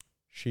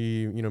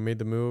 She, made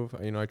the move.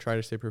 I try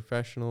to stay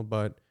professional,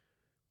 but,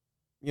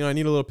 I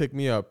need a little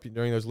pick-me-up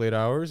during those late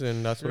hours,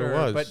 and that's what it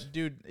was. But,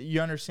 dude,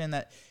 you understand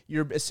that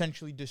you're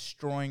essentially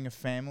destroying a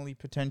family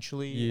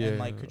potentially? Yeah.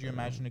 And, could you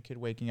imagine a kid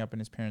waking up and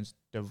his parents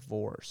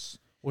divorce?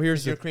 Well,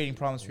 you're creating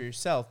problems for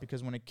yourself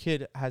because when a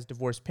kid has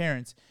divorced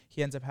parents,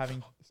 he ends up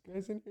having this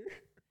guy's in here.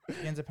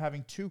 He ends up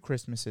having 2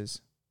 Christmases.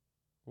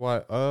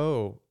 What?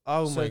 Oh,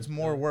 so it's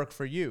more work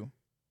for you.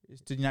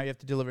 Now you have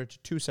to deliver to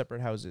 2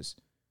 separate houses.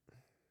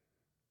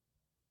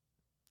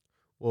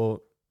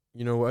 Well,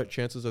 you know what?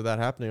 Chances of that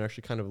happening are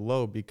actually kind of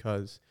low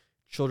because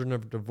children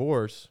of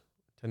divorce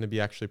tend to be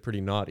actually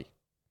pretty naughty.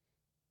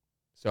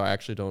 So I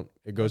actually don't.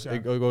 It goes Okay.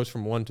 it goes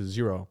from 1 to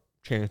 0.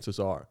 Chances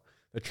are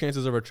the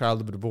chances of a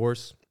child of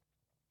divorce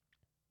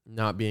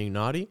not being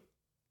naughty,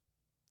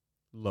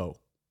 low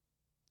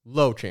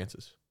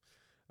chances.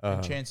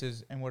 And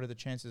chances, and what are the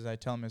chances I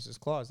tell Mrs.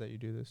 Claus that you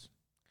do this?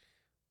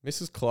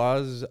 Mrs.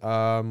 Claus,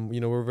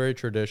 we're very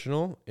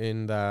traditional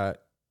in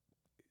that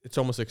it's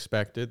almost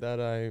expected that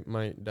I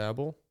might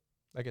dabble.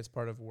 Like it's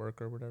part of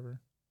work or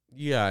whatever.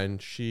 Yeah,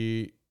 and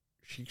she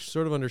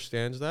sort of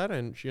understands that,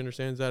 and she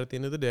understands that at the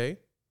end of the day,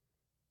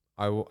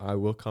 I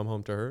will come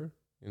home to her,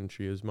 and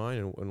she is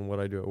mine, and what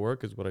I do at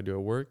work is what I do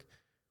at work.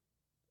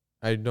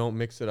 I don't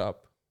mix it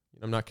up.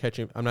 I'm not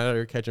out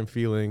here catching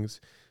feelings.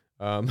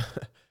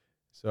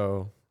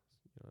 So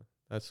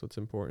that's what's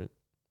important.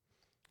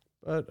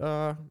 But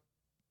I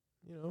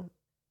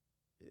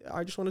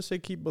just want to say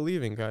keep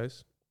believing,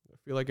 guys. I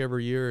feel like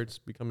every year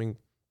I'm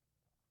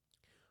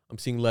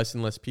seeing less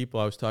and less people.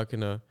 I was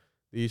talking to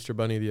the Easter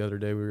Bunny the other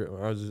day.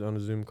 I was on a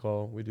Zoom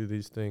call. We do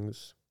these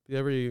things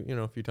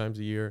a few times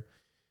a year.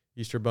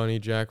 Easter Bunny,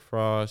 Jack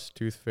Frost,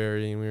 Tooth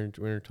Fairy, and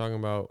we were talking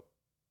about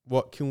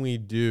what can we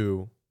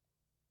do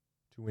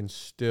to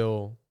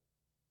instill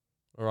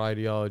our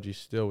ideology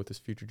still with this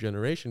future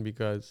generation,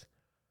 because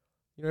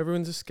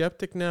everyone's a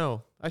skeptic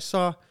now. I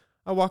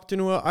walked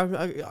into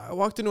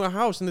a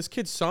house and this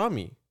kid saw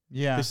me.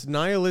 Yeah. This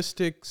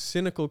nihilistic,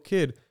 cynical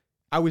kid.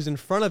 I was in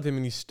front of him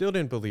and he still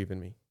didn't believe in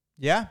me.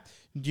 Yeah.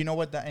 Do you know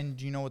what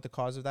the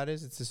cause of that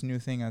is? It's this new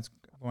thing that's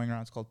going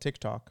around. It's called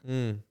TikTok.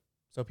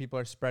 So people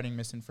are spreading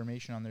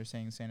misinformation on there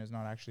saying Santa's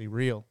not actually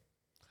real.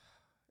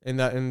 And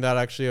that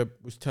actually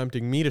was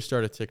tempting me to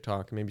start a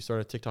TikTok, maybe start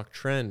a TikTok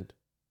trend,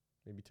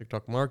 maybe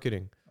TikTok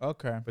marketing.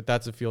 Okay. But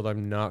that's a field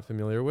I'm not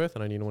familiar with,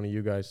 and I need one of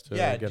you guys to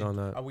get on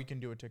that. We can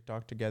do a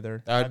TikTok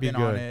together. That'd I've be been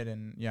good. on it,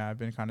 and I've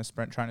been kind of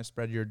trying to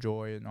spread your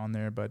joy on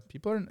there. But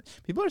people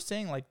are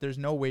saying like, there's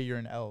no way you're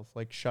an elf.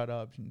 Like, shut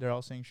up. They're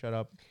all saying shut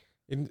up.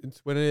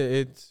 It's when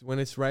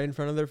it's right in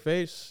front of their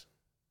face.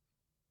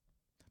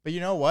 But you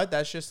know what?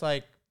 That's just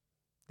like,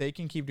 they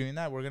can keep doing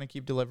that. We're gonna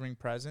keep delivering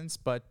presents,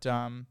 but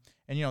they're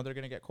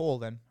gonna get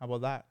cold. Then how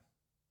about that?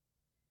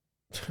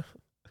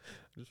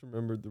 I just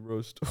remembered the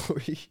rose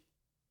story.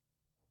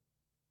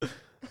 The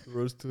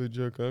rose to a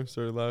joke. I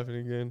started laughing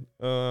again.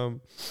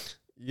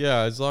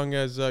 As long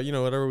as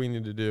whatever we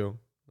need to do.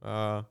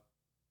 I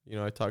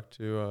talked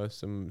to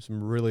some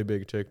really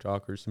big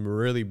TikTokers, some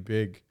really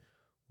big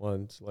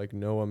ones like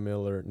Noah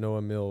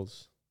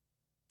Mills.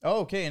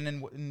 Oh, okay. And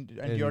then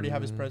do you already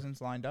have his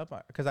presents lined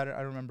up? Because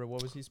I remember,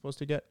 what was he supposed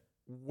to get?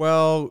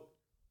 Well,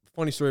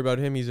 funny story about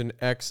him. He's an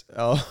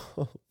XL.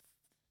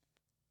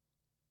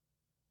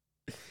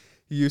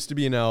 He used to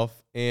be an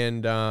elf,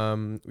 and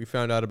we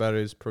found out about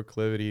his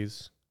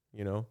proclivities,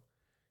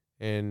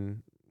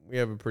 and we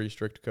have a pretty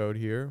strict code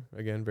here.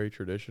 Again, very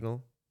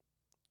traditional.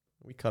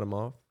 We cut him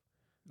off.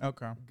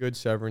 Okay. Good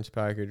severance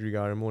package. We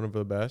got him, one of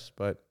the best,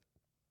 but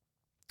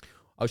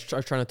I was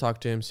trying to talk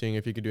to him, seeing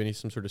if he could do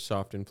some sort of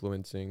soft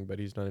influencing, but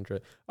he's not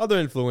interested.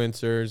 Other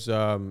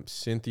influencers,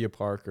 Cynthia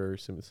Parker,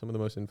 some of the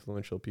most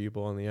influential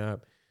people on the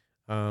app.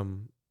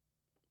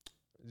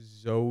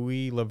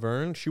 Zoe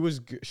Laverne, she was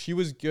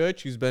good.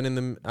 She's been in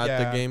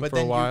the game for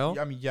a while.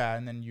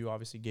 And then you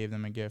obviously gave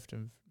them a gift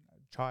of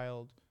a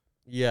child.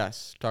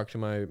 Yes, talked to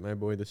my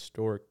boy the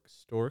Stork.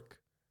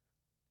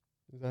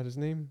 Is that his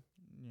name?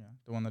 Yeah,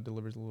 the one that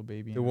delivers a little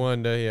baby. The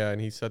one day, yeah,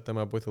 and he set them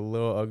up with a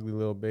little ugly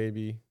little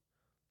baby.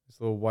 This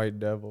little white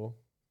devil.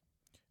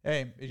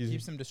 Hey, it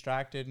keeps them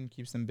distracted and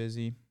keeps them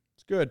busy.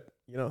 It's good.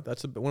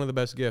 That's one of the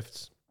best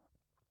gifts.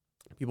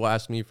 People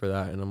ask me for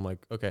that, and I'm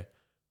like, okay,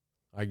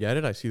 I get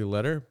it. I see the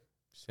letter.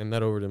 Send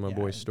that over to my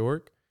boy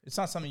Stork. It's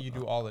not something you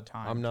do all the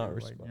time. I'm not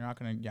responsible. You're not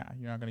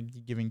gonna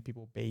be giving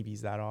people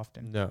babies that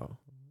often. No,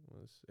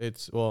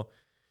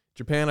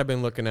 Japan. I've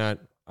been looking at.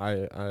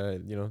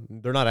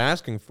 They're not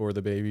asking for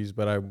the babies,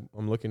 but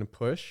I'm looking to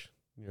push.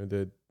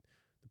 The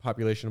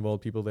population of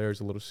old people there is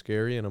a little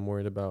scary, and I'm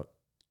worried about,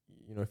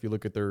 if you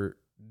look at their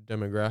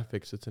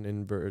demographics, it's an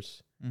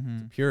inverse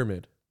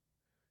pyramid,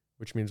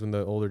 which means when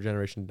the older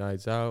generation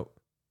dies out,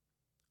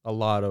 a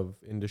lot of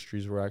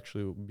industries will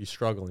actually be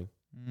struggling.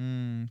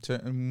 So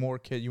more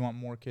kids. You want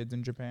more kids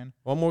in Japan?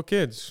 Want more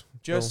kids?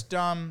 Just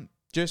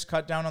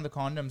cut down on the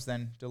condoms.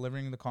 Then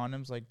delivering the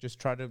condoms, like just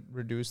try to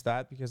reduce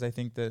that, because I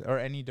think that, or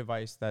any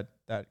device that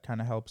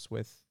kind of helps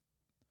with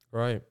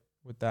right.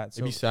 With that,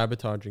 maybe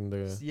sabotaging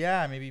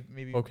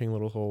maybe poking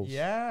little holes.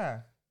 Yeah,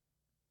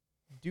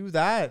 do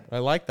that. I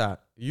like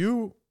that.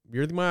 You're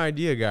my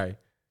idea guy.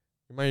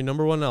 You're my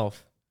number one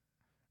elf.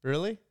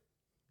 Really?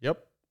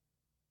 Yep.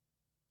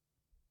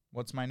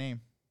 What's my name?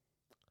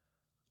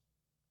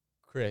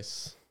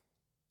 Chris.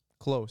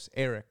 Close.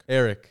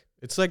 Eric.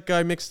 It's like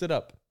I mixed it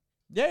up.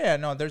 Yeah.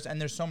 No, there's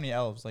so many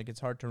elves. Like,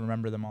 it's hard to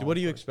remember them all. What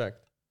do you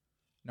expect?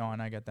 No,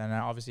 and I get that. And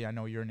obviously, I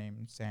know your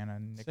name, Santa,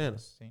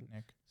 Nicholas, Saint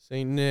Nick.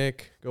 Saint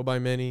Nick, go by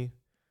many.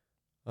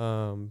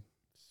 Well,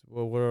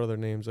 what are other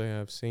names I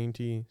have?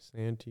 Sainty,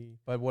 Santy.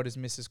 But what is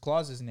Mrs.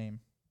 Claus's name?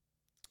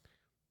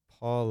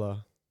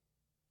 Paula.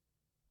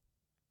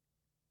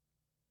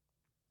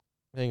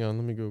 Hang on,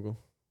 let me Google.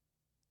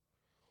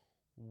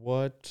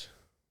 What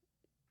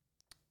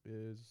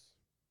is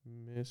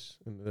Miss?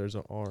 And there's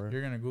an R.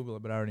 You're gonna Google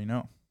it, but I already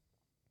know.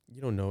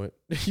 You don't know it.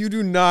 You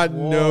do not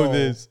know Whoa.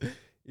 this.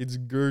 It's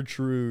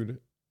Gertrude.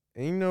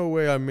 Ain't no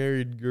way I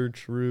married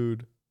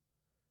Gertrude.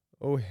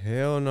 Oh,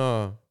 hell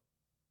no.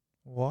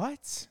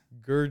 What?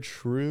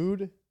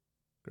 Gertrude?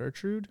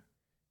 Gertrude?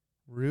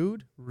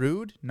 Rude?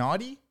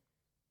 Naughty?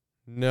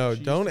 No,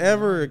 She's don't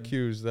ever naughty.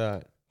 accuse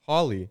that.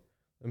 Holly.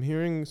 I'm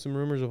hearing some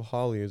rumors of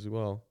Holly as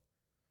well.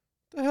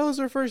 What the hell is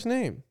her first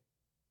name?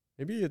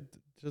 Maybe it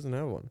doesn't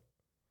have one.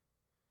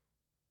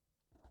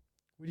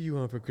 What do you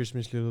want for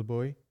Christmas, little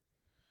boy?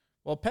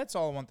 Well, pets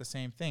all want the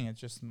same thing.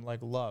 It's just like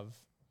love.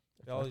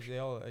 They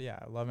all,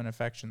 love and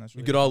affection. That's You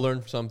really could all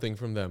learn something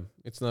from them.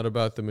 It's not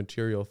about the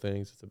material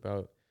things. It's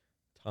about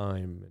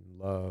time and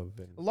love.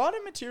 a And lot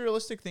of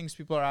materialistic things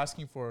people are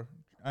asking for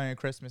at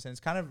Christmas, and it's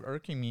kind of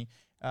irking me.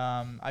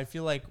 I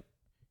feel like,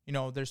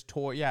 there's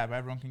toy. Yeah,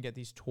 everyone can get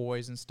these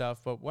toys and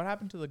stuff. But what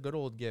happened to the good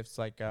old gifts?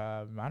 Like,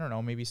 I don't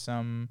know, maybe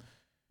some.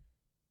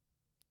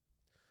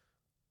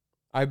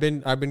 I've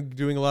been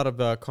doing a lot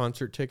of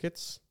concert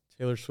tickets.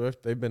 Taylor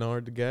Swift. They've been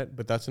hard to get,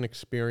 but that's an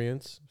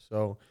experience.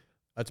 So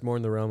that's more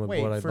in the realm of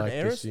Wait, what I'd for like to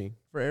Eras? see.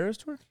 For Eras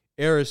Tour?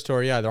 Eras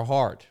Tour, yeah, they're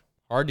hard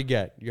to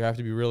get. You have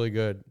to be really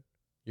good.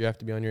 You have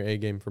to be on your A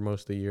game for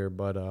most of the year.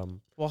 But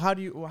Well, how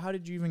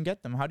did you even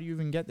get them? How do you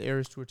even get the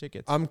Eras Tour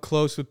tickets? I'm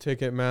close with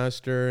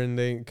Ticketmaster, and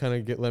they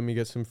kind of let me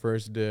get some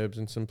first dibs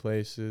in some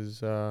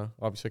places.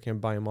 Obviously, I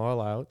can't buy them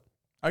all out.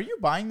 Are you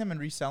buying them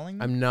and reselling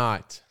them? I'm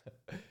not.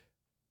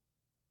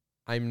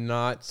 I'm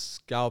not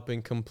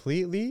scalping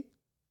completely,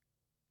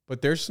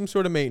 but there's some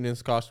sort of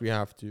maintenance cost we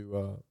have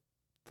to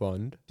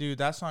fund. Dude,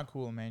 that's not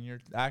cool, man. You're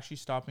actually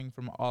stopping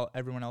from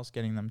everyone else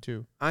getting them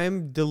too. I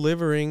am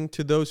delivering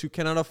to those who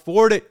cannot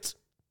afford it.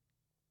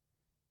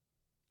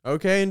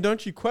 Okay, and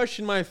don't you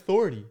question my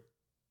authority.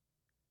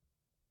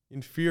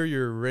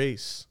 Inferior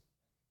race.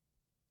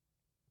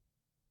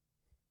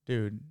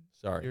 Dude,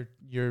 Sorry.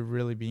 you're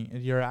really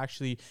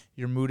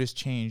your mood has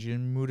changed. Your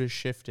mood has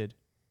shifted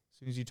as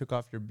soon as you took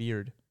off your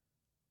beard.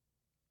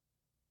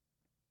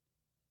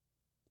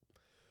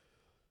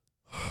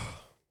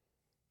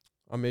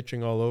 I'm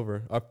itching all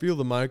over. I feel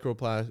the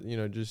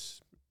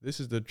microplastic, this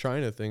is the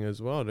China thing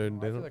as well. I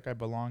feel like I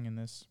belong in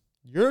this.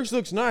 Yours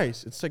looks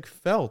nice. It's like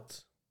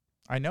felt.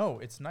 I know,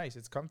 it's nice.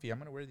 It's comfy. I'm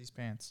going to wear these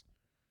pants.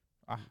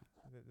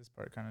 This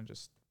part kind of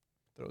just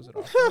throws it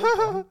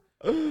off.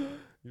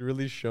 You're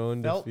really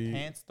showing Felt defeat.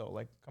 pants though.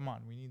 Like, come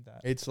on, we need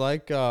that. It's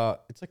like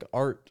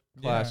art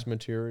class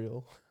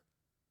material.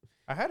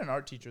 I had an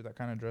art teacher that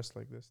kind of dressed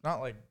like this.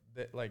 Not like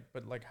that,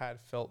 but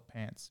had felt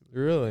pants.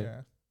 Really?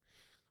 Yeah.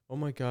 Oh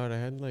my god, I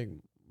had like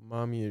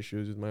mommy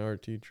issues with my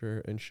art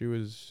teacher, and she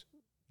was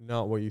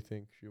not what you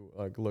think she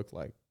looked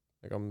like.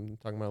 Like, I'm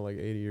talking about like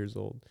 80 years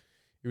old.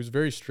 It was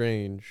very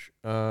strange.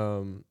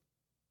 I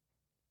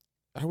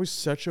was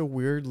such a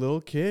weird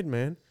little kid,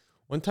 man.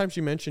 One time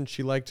she mentioned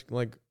she liked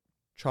like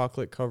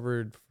chocolate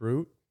covered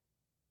fruit,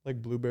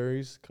 like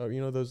blueberries,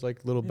 those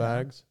like little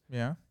bags.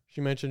 Yeah. She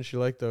mentioned she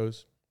liked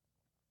those.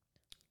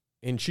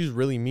 And she's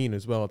really mean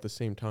as well at the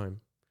same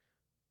time.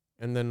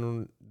 And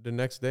then the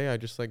next day I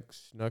just I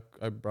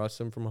brought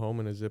some from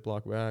home in a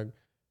Ziploc bag.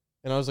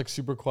 And I was like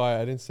super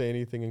quiet. I didn't say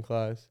anything in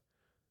class.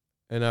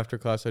 And after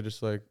class I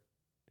just like,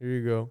 here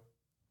you go.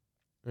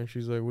 And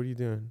she's like, what are you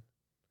doing?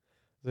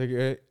 I was like,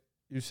 hey,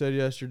 you said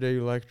yesterday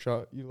you like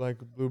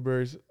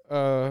blueberries.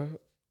 I'm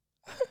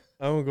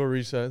gonna go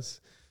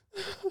recess.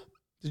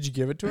 Did you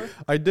give it to her?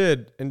 I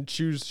did. And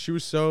she was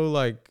so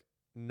like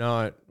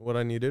not what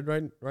I needed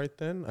right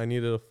then. I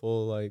needed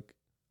I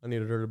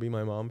needed her to be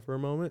my mom for a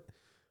moment.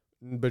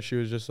 But she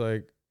was just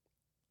like,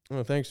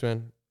 oh, thanks,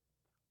 man.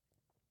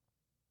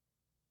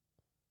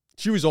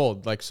 She was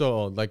old, like so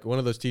old. Like one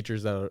of those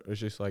teachers that is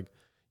just like,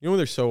 when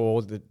they're so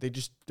old that they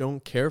just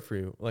don't care for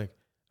you. Like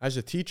as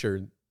a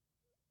teacher,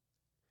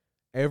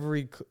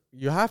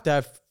 you have to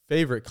have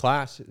favorite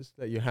classes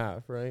that you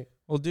have, right?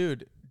 Well,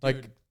 dude,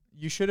 Like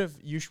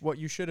what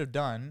you should have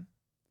done,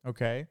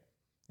 okay?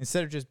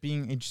 Instead of just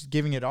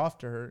giving it off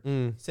to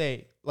her,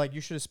 say like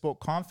you should have spoke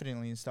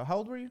confidently and stuff. How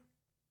old were you?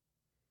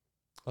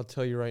 I'll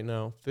tell you right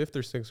now, 5th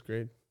or 6th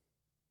grade.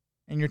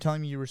 And you're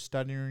telling me you were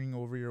stuttering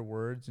over your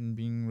words and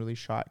being really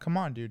shy. Come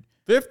on, dude.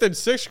 5th and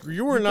 6th grade,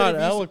 you were not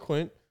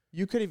eloquent.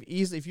 You could have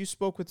easily, if you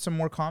spoke with some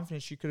more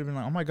confidence, you could have been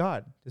like, oh my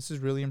God, this is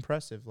really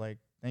impressive. Like,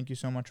 thank you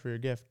so much for your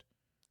gift.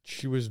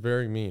 She was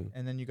very mean.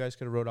 And then you guys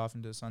could have rode off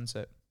into the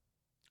sunset.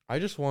 I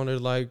just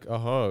wanted like a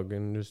hug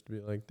and just be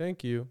like,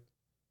 thank you.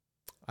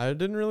 I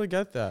didn't really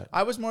get that.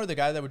 I was more the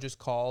guy that would just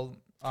call.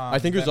 I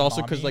think it was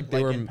also because mommy, like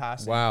they were, in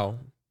passing. wow.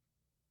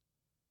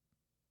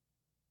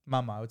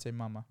 Mama, I would say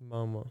mama.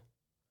 Mama.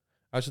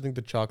 I also think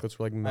the chocolates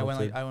were like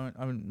melted. I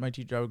went, my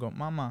teacher, I would go,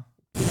 mama.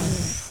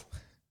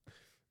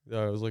 Yeah,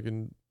 I was like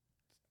in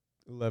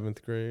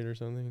 11th grade or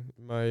something.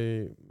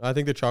 I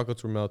think the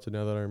chocolates were melted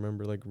now that I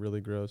remember, like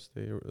really gross.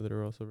 They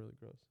were also really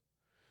gross.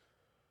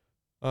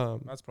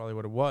 That's probably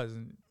what it was.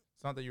 And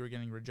It's not that you were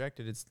getting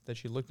rejected. It's that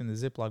she looked in the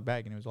Ziploc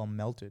bag and it was all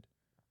melted.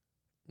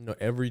 No,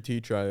 every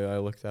teacher I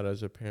looked at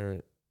as a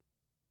parent.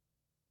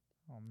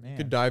 Oh You man.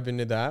 could dive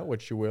into that,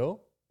 which you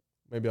will.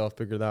 Maybe I'll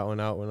figure that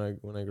one out when I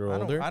grow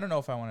older. I don't know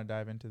if I want to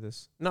dive into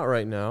this. Not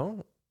right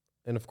now.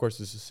 And of course,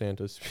 this is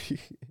Santa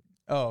speaking.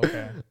 Oh,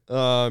 okay.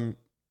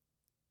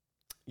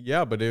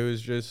 Yeah, but it was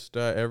just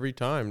every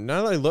time.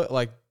 Now that I look,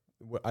 like,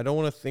 I don't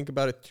want to think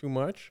about it too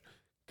much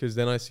because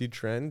then I see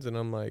trends and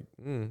I'm like,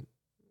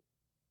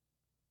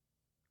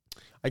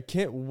 I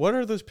can't. What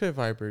are those pit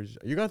vipers?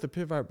 You got the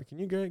pit viper. Can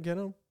you get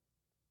them?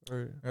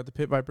 Or I got the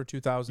Pit Viper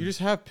 2000. you just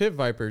have pit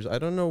vipers. I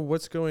don't know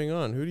what's going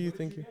on. Who do you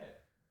think you?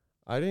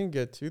 I didn't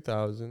get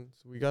 2000.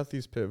 So we got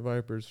these pit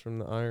vipers from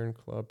the Iron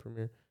Club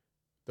premiere.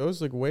 Those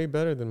look way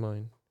better than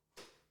mine.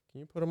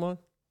 Can you put them on?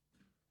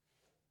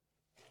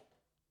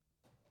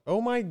 Oh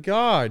my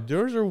God,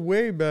 those are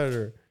way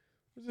better.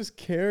 What's this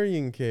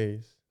carrying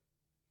case?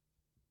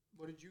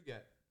 What did you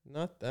get?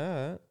 Not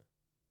that.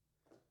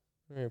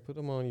 All right, put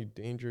them on, you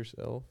dangerous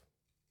elf.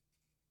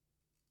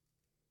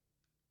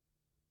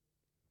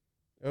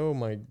 Oh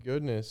my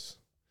goodness.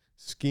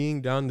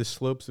 Skiing down the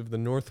slopes of the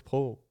North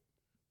Pole.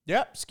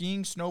 Yep,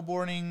 skiing,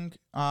 snowboarding,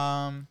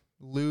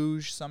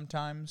 luge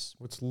sometimes.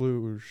 What's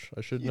luge?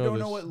 I should You know don't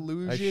this. know what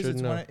luge I is? should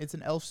know. It's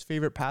an elf's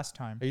favorite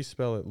pastime. How you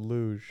spell it?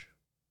 Luge.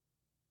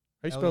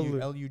 How you spell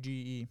luge?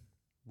 Luge.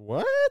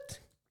 What?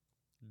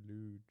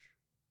 Luge.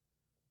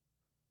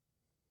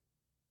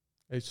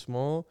 A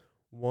small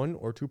 1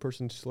 or 2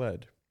 person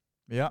sled.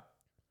 Yeah.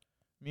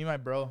 Me and my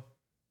bro.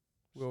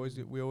 We always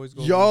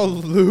go. Y'all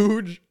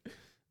luge?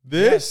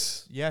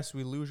 This? Yes,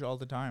 we luge all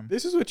the time.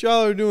 This is what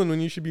y'all are doing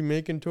when you should be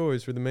making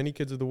toys for the many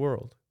kids of the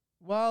world.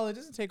 Well, it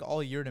doesn't take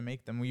all year to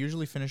make them. We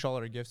usually finish all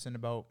our gifts in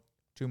about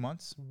 2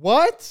 months.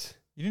 What?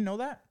 You didn't know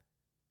that?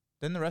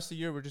 Then the rest of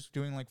the year, we're just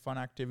doing like fun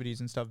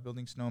activities and stuff,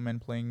 building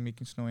snowmen, playing,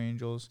 making snow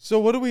angels. So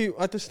what do we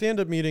at the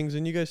stand-up meetings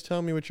and you guys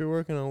tell me what you're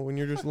working on when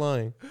you're just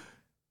lying?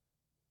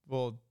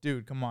 Well,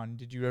 dude, come on.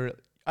 Did you ever?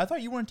 I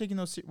thought you weren't taking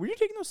those. Were you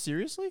taking those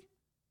seriously?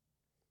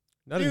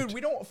 Dude,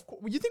 we don't.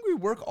 You think we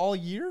work all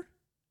year?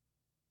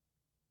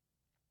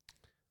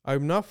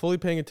 I'm not fully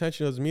paying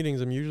attention to those meetings.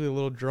 I'm usually a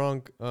little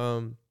drunk.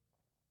 But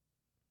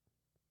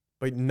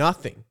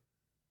nothing.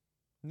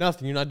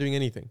 Nothing. You're not doing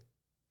anything.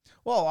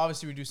 Well,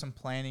 obviously we do some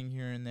planning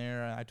here and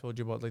there. I told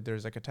you about like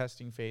there's like a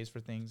testing phase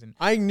for things, and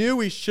I knew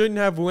we shouldn't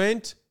have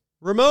went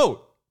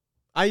remote.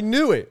 I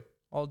knew it.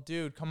 oh,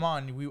 dude, come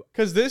on,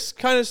 Because this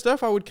kind of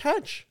stuff I would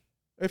catch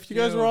if you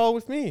guys were Dude. all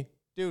with me.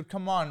 dude,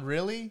 come on,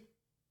 really?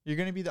 You're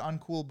gonna be the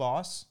uncool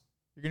boss?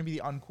 You're gonna be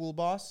the uncool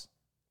boss?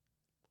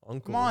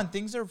 Uncle. Come on,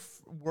 things are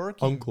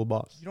working. Uncle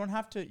boss. You don't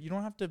have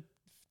to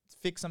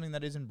fix something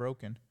that isn't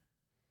broken.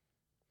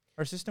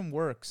 Our system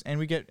works,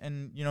 and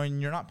and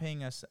you're not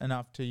paying us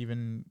enough to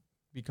even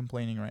be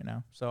complaining right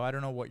now. So I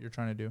don't know what you're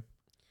trying to do.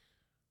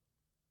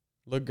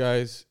 Look,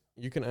 guys,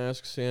 you can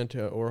ask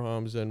Santa or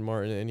Hamza and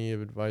Martin any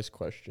of advice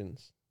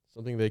questions.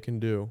 Something they can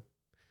do.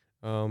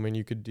 And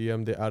you could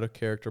DM the Out of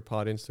Character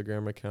Pod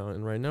Instagram account.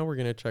 And right now we're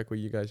going to check what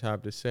you guys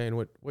have to say and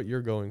what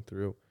you're going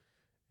through.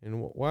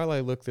 And while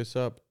I look this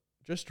up,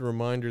 just a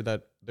reminder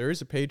that there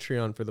is a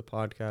Patreon for the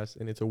podcast,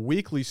 and it's a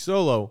weekly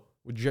solo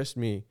with just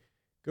me.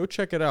 Go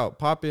check it out.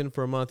 Pop in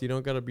for a month. You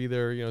don't got to be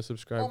there,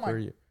 subscribe for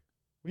you.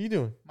 What are you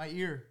doing? My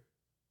ear.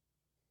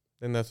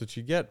 Then that's what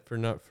you get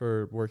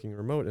for working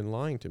remote and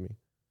lying to me.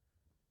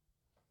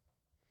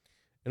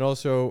 And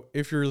also,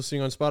 if you're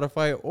listening on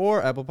Spotify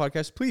or Apple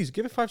Podcasts, please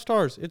give it 5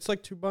 stars. It's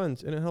like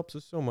 $2, and it helps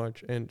us so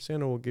much. And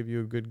Santa will give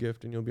you a good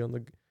gift, and you'll be on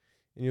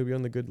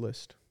the good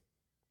list.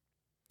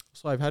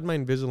 So I've had my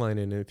Invisalign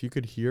in, and if you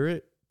could hear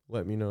it,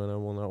 let me know, and I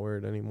will not wear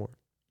it anymore.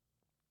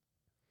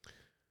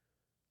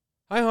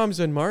 Hi,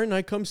 Hamza and Martin.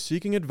 I come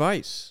seeking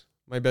advice.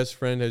 My best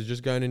friend has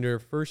just gotten into her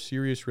first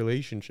serious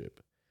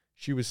relationship.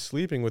 She was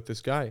sleeping with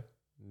this guy,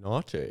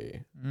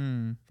 Naughty,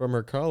 from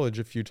her college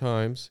a few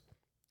times,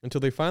 until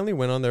they finally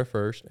went on their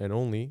first and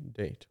only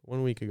date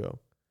 1 week ago,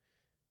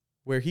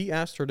 where he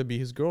asked her to be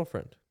his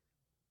girlfriend.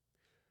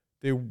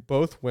 They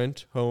both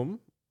went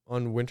home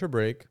on winter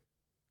break,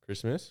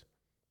 Christmas,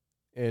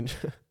 and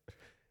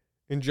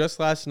and just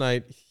last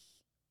night,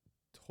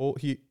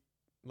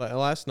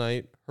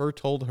 her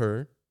told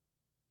her,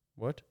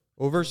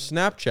 over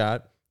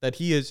Snapchat, that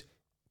he is,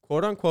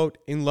 quote unquote,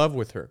 in love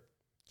with her.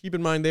 Keep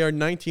in mind, they are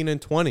 19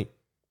 and 20.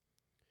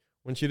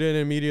 When she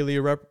didn't immediately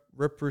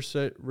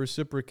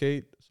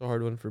reciprocate, it's a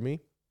hard one for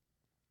me,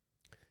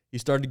 he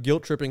started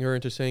guilt-tripping her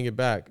into saying it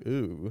back.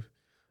 Ooh.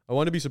 I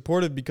want to be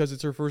supportive because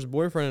it's her first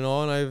boyfriend and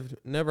all, and I've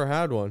never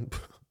had one.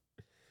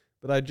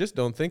 But I just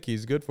don't think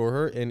he's good for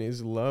her and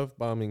is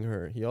love-bombing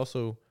her. He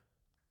also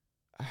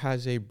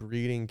has a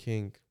breeding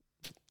kink.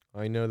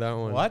 I know that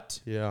one. What?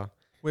 Yeah.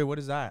 Wait, what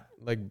is that?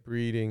 Like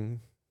breeding.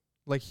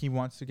 Like he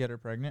wants to get her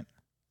pregnant?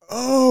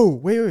 Oh,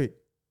 wait.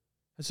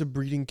 Has a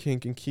breeding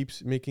kink and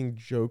keeps making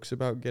jokes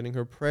about getting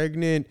her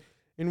pregnant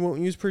and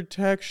won't use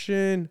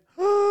protection.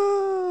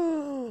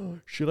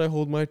 Should I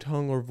hold my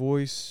tongue or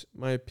voice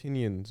my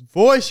opinions?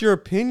 Voice your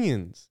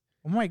opinions.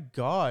 Oh my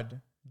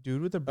God.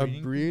 dude with a A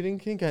breeding. breeding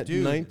kink at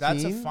Dude, 19?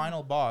 that's a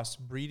final boss.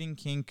 Breeding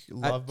kink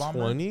love at bomber.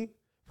 20?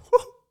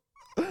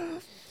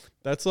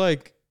 That's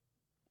like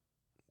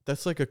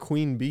a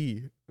queen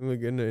bee. Like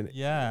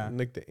Yeah.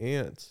 like the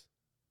ants.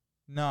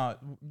 No,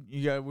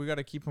 we got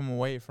to keep him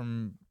away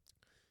from.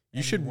 You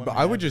any should. women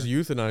I would just ever.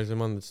 euthanize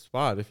him on the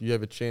spot if you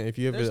have a chance. If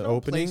you have There's an no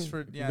opening, place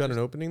for- if yeah, you got an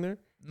there's- opening there.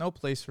 No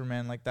place for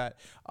men like that.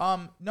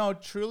 No,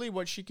 truly,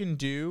 what she can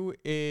do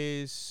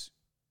is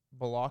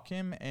block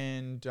him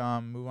and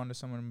move on to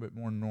someone a bit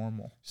more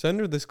normal. Send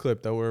her this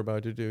clip that we're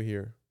about to do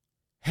here.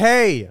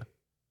 Hey,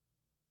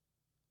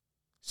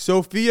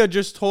 Sophia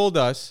just told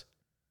us.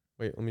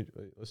 Wait,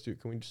 let's do.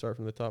 Can we start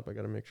from the top? I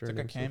gotta make sure. It's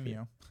her like a name's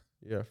Sophia.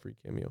 cameo. Yeah, free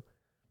cameo.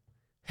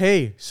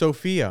 Hey,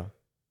 Sophia,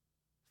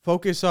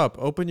 focus up.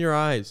 Open your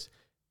eyes.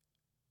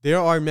 There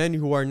are men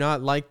who are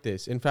not like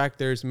this. In fact,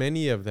 there's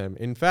many of them.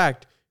 In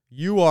fact,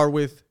 you are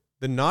with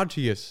the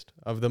naughtiest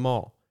of them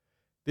all.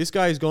 This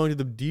guy is going to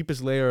the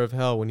deepest layer of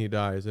hell when he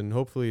dies, and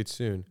hopefully it's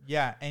soon.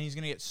 Yeah, and he's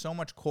gonna get so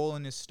much coal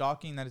in his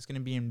stocking that it's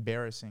gonna be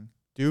embarrassing.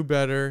 Do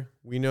better.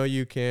 We know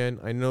you can.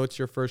 I know it's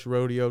your first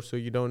rodeo, so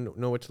you don't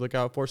know what to look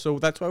out for. So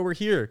that's why we're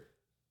here.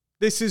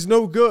 This is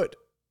no good.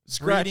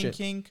 Scratch Breeding it.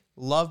 kink,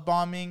 love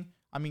bombing.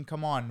 I mean,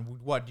 come on.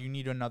 What do you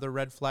need another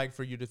red flag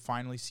for you to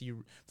finally see?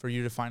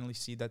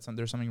 That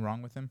there's something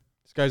wrong with him.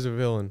 This guy's a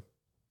villain.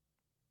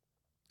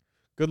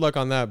 Good luck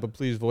on that, but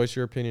please voice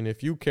your opinion.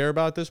 If you care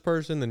about this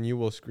person, then you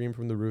will scream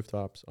from the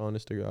rooftops.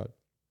 Honest to God.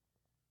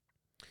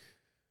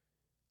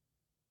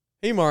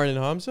 Hey, Marin and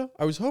Hamza.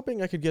 I was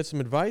hoping I could get some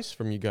advice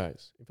from you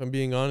guys. If I'm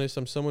being honest,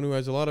 I'm someone who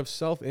has a lot of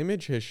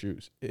self-image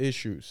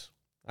issues.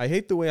 I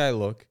hate the way I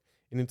look,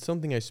 and it's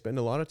something I spend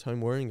a lot of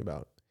time worrying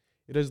about.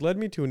 It has led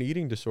me to an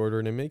eating disorder,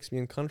 and it makes me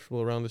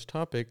uncomfortable around this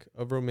topic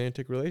of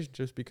romantic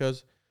relationships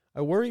because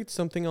I worry it's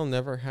something I'll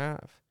never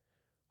have.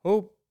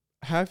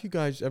 Have you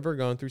guys ever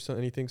gone through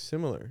anything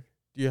similar?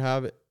 Do you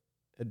have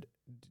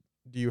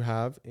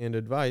and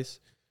advice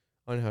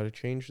on how to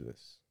change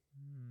this?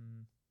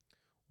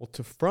 Well,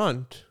 to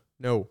front,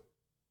 no.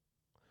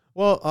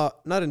 Well,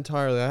 not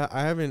entirely.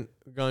 I haven't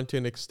gone to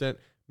an extent.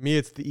 Me,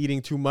 it's the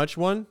eating too much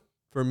one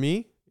for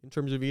me in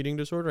terms of eating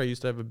disorder. I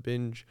used to have a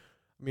binge.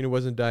 I mean, it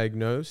wasn't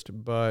diagnosed,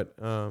 but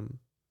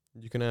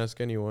you can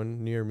ask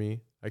anyone near me.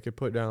 I could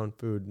put down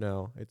food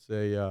now. It's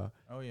a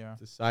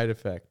it's a side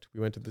effect. We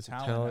went to this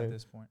Talent at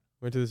this point.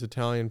 Went to this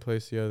Italian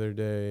place the other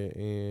day,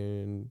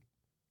 and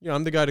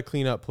I'm the guy to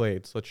clean up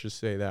plates. Let's just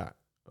say that.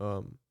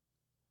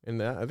 And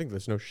that I think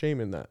there's no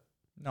shame in that.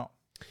 No.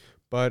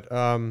 But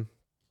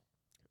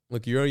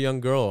look, you're a young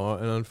girl,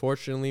 and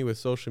unfortunately, with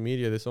social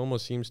media, this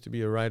almost seems to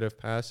be a rite of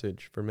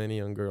passage for many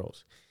young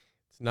girls.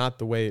 It's not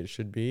the way it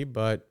should be,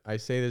 but I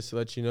say this to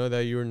let you know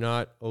that you're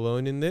not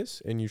alone in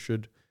this, and you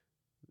should,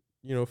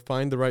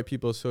 find the right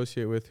people to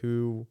associate with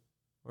who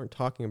aren't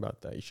talking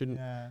about that. You shouldn't.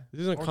 Yeah.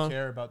 This isn't Or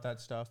care about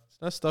that stuff.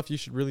 It's not stuff you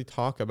should really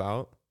talk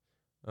about.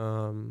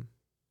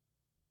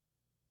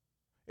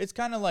 It's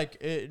kind of like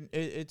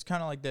it's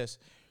kind of like this.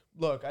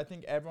 Look, I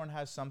think everyone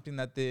has something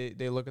that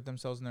they look at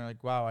themselves and they're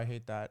like, "Wow, I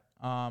hate that."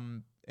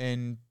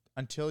 And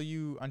until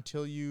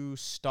you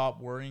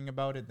stop worrying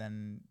about it,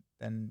 then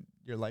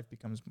your life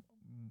becomes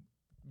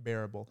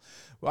bearable.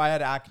 Well, I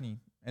had acne,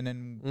 and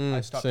then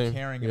I stopped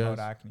caring about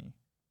acne.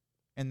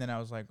 And then I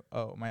was like,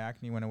 oh, my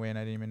acne went away and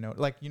I didn't even know.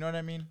 Like, you know what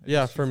I mean?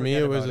 Yeah, for me,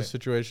 it was a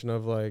situation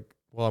of like,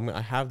 well,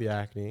 I have the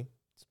acne.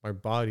 It's my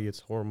body.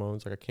 It's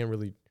hormones. Like, I can't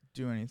really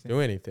do anything.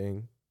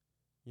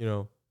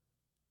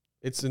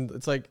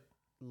 It's like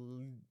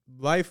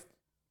life.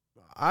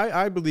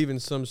 I believe in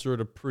some sort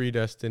of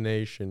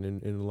predestination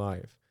in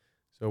life.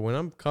 So when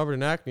I'm covered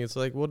in acne, it's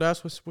like, well,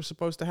 that's what's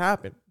supposed to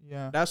happen.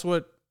 Yeah. That's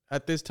what,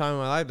 at this time in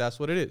my life, that's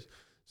what it is.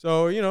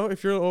 So,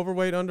 if you're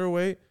overweight,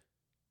 underweight,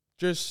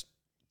 just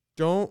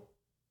don't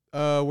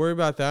worry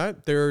about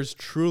that. There's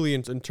truly,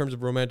 in terms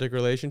of romantic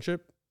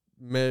relationship,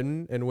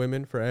 men and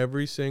women for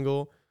every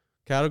single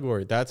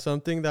category. That's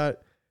something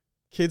that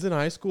kids in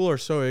high school are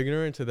so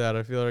ignorant to that.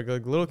 I feel like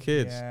little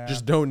kids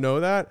just don't know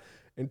that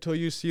until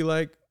you see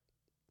like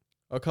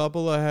a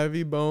couple of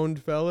heavy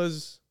boned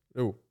fellas.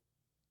 Oh,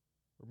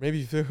 or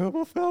maybe a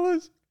couple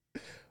fellas,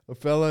 a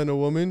fella and a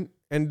woman,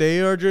 and they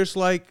are just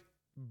like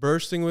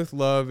bursting with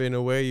love in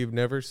a way you've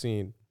never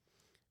seen.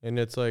 And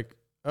it's like,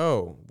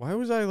 oh, why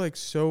was I like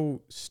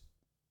so...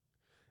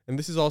 And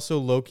this is also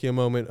low-key a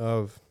moment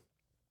of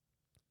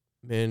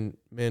man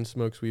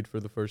smokes weed for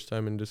the first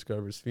time and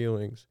discovers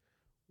feelings.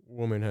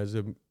 Woman has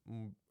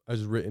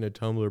written a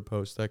Tumblr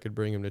post that could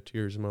bring him to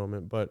tears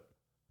moment. But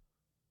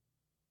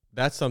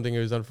that's something that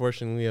was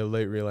unfortunately a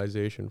late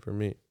realization for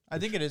me. I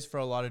think it is for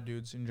a lot of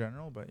dudes in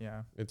general, but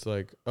yeah. It's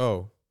like,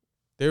 oh,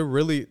 they're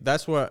really...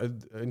 That's what,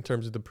 in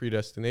terms of the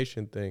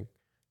predestination thing,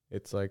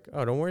 it's like,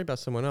 oh, don't worry about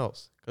someone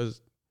else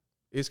because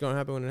it's going to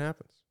happen when it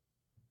happens.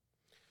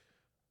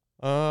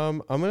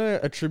 I'm going to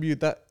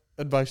attribute that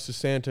advice to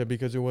Santa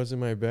because it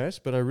wasn't my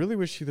best, but I really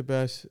wish you the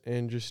best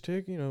and just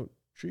treat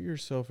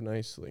yourself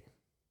nicely.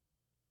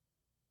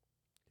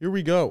 Here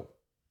we go.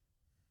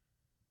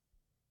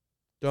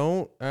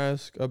 Don't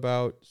ask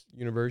about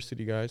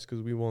university, guys,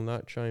 because we will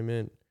not chime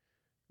in.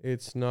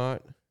 It's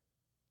not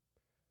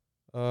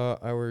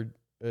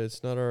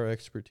it's not our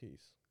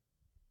expertise.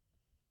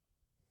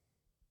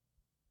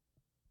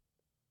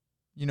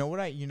 You know what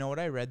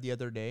I read the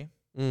other day?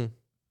 Mm.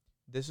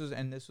 This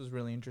was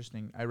really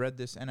interesting. I read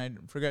this and I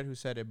forget who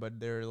said it, but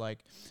they're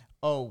like,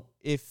 "Oh,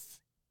 if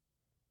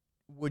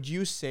would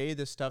you say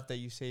the stuff that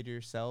you say to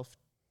yourself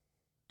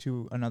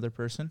to another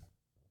person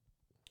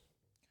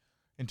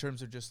in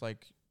terms of just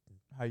like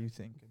how you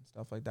think and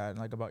stuff like that, and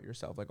like about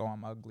yourself, like, oh,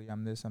 I'm ugly,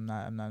 I'm this, I'm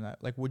that, I'm not that.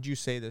 Like, would you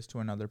say this to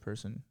another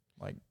person?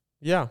 Like,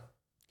 Yeah.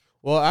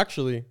 Well,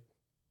 actually,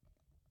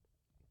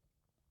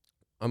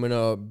 I'm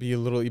gonna be a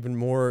little even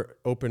more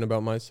open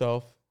about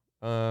myself.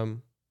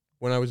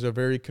 When I was a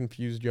very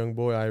confused young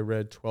boy, I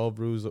read 12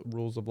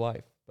 Rules of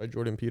Life by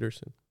Jordan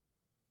Peterson.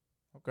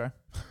 okay,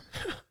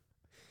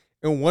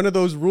 And one of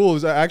those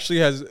rules actually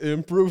has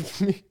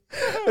improved me.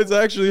 It's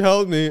actually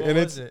helped me. What And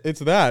was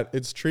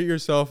it's treat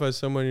yourself as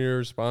someone you're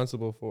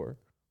responsible for.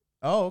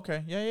 oh,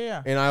 okay,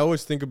 yeah. And I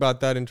always think about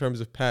that in terms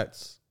of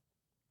pets.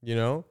 You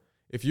know,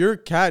 if your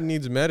cat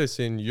needs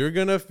medicine, you're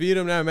gonna feed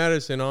him that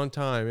medicine on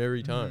time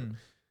every time.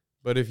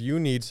 But if you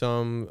need a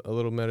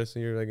little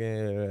medicine, you're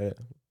like,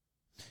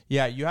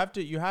 Yeah, you have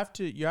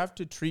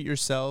to treat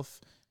yourself.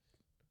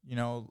 You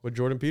know, what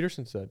Jordan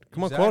Peterson said.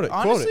 Come on, exact- quote it.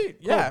 Honestly, Quote it.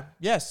 yeah,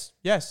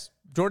 yes.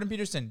 Jordan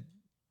Peterson.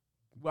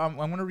 I'm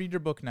gonna read your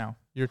book now.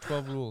 Your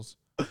 12 rules.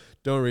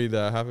 Don't read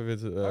that. Half of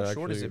it's How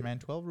short is it, man?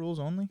 12 rules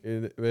only.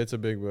 It's a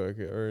big book,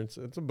 or it's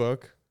a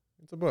book.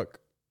 It's a book.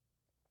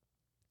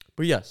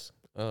 But yes,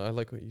 I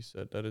like what you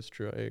said. That is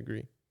true. I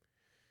agree.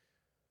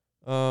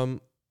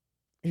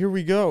 Here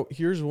we go.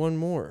 Here's one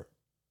more.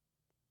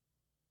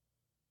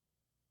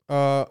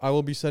 I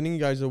will be sending you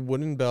guys a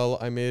wooden bell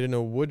I made in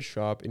a wood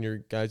shop in your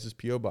guys'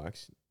 P.O.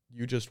 box.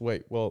 You just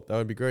wait. Well, that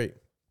would be great.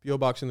 P.O.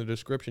 box in the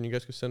description. You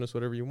guys can send us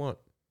whatever you want.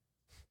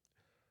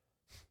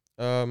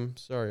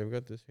 Sorry, I've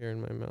got this hair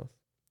in my mouth.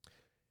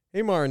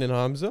 Hey, Marin and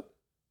Hamza.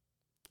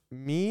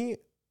 Me,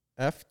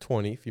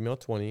 F20, female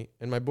 20,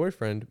 and my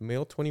boyfriend,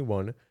 male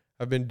 21,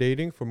 have been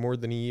dating for more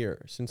than a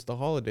year. Since the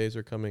holidays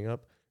are coming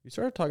up, we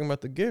started talking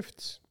about the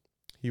gifts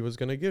he was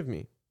going to give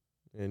me.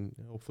 And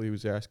hopefully he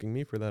was asking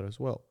me for that as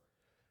well.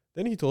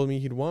 Then he told me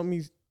he'd want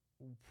me...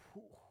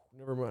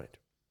 Never mind.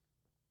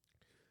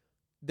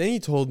 Then he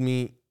told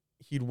me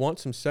he'd want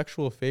some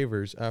sexual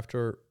favors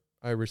after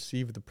I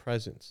received the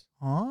presents.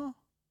 Huh?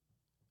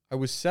 I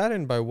was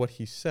saddened by what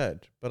he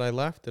said, but I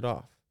laughed it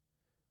off.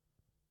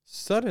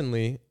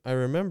 Suddenly, I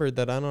remembered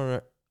that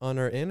on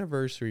our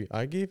anniversary,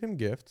 I gave him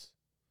gifts.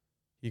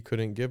 He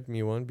couldn't give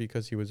me one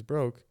because he was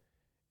broke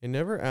and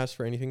never asked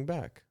for anything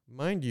back.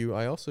 Mind you,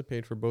 I also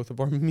paid for both of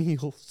our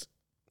meals.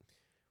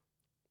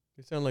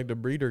 You sound like the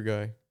breeder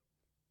guy.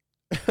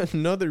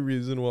 Another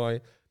reason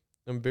why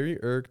I'm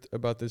very irked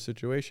about this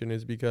situation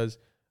is because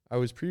I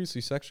was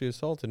previously sexually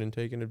assaulted and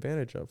taken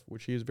advantage of,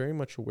 which he is very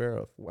much aware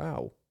of.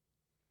 Wow.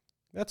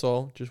 That's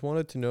all. Just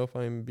wanted to know if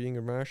I'm being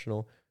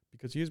irrational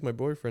because he is my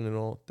boyfriend and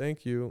all.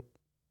 Thank you.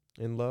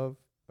 And love.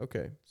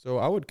 Okay. So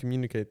I would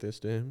communicate this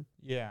to him.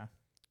 Yeah.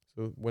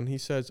 So when he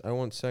says, I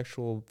want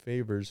sexual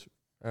favors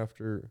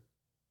after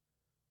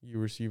you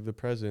receive the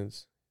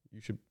presents, you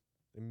should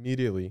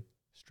immediately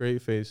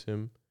straight face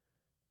him,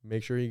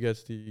 make sure he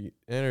gets the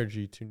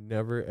energy to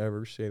never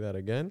ever say that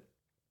again,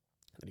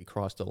 that he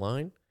crossed the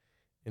line,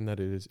 and that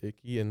it is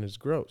icky and is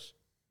gross.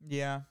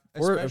 Yeah.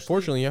 Or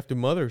unfortunately, you have to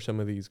mother some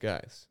of these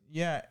guys.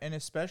 Yeah, and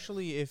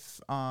especially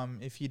if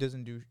he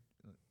doesn't do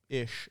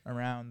ish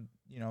around,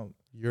 you know,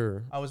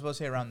 I was about to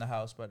say around the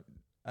house, but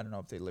I don't know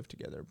if they live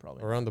together,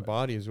 probably around the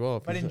body as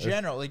well. But in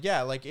general, like,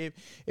 yeah, like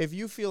if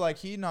you feel like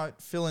he's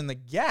not filling the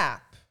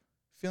gap,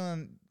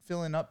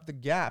 filling up the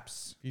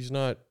gaps, if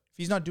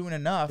he's not doing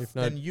enough,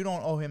 then you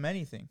don't owe him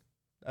anything.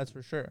 That's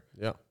for sure.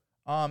 Yeah.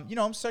 You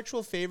know,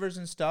 sexual favors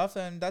and stuff,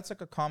 and that's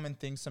like a common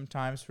thing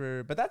sometimes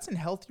but that's in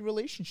healthy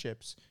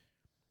relationships.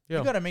 Yeah.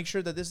 You got to make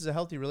sure that this is a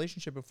healthy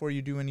relationship before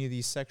you do any of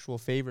these sexual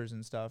favors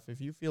and stuff. If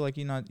you feel like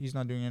he's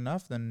not doing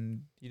enough,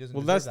 then he doesn't.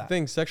 Well, that's the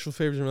thing. Sexual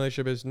favors in a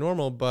relationship is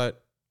normal,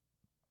 but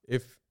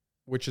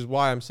which is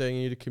why I'm saying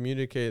you need to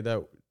communicate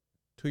that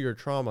to your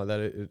trauma, that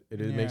it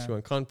makes you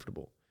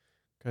uncomfortable,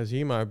 because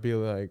he might be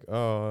like,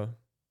 oh,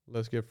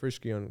 let's get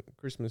frisky on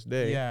Christmas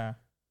Day. Yeah.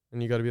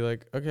 And you got to be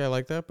like, okay, I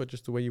like that, but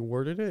just the way you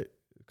worded it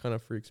kind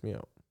of freaks me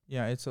out.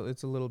 Yeah, it's a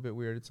little bit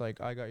weird. It's like,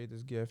 I got you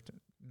this gift.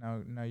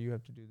 Now you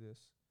have to do this.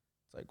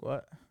 It's like,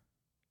 what?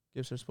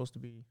 Gifts are supposed to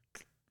be,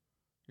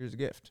 here's a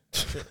gift.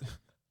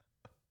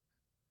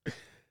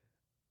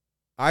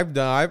 I've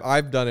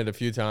done it a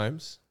few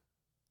times.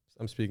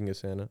 I'm speaking of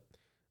Santa.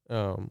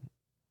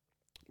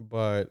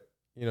 But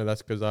you know,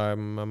 that's because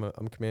I'm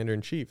commander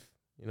in chief.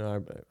 You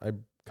know, I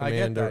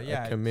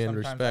command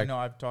respect. I know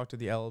I've talked to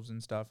the elves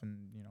and stuff,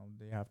 and you know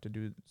they have to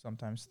do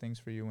sometimes things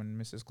for you when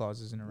Mrs.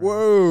 Claus isn't around.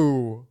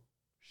 Whoa,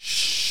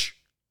 shh,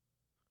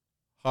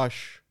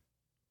 hush.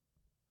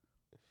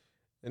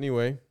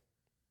 Anyway,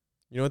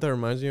 you know what that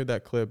reminds me of?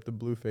 That clip, the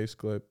Blueface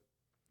clip.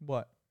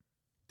 What?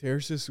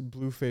 There's this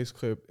Blueface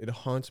clip. It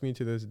haunts me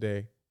to this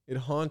day. It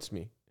haunts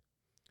me.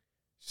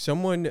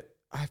 Someone,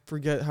 I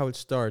forget how it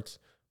starts,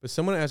 But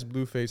someone asked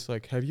Blueface,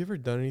 like, have you ever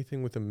done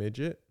anything with a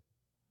midget?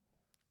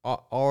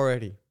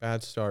 Already,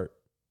 bad start.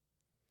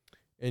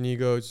 And he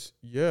goes,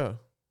 yeah,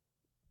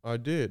 I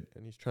did.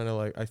 And he's trying to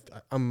like,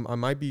 I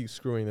might be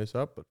screwing this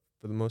up, but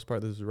for the most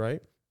part, this is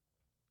right.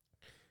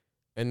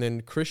 And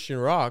then Christian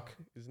Rock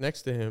is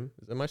next to him.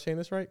 Am I saying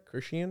this right?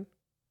 Christian?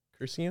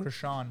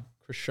 Krishan.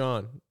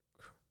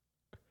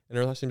 And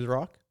her last name is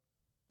Rock?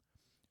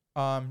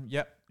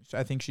 Yeah.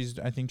 I think she's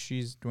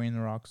Dwayne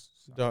the Rock's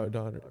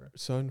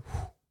son.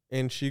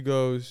 And she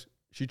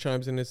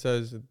chimes in and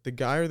says, the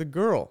guy or the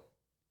girl?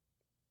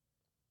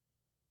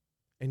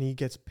 And he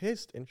gets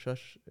pissed and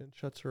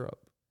shuts her up.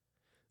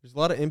 There's a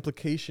lot of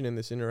implication in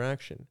this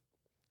interaction.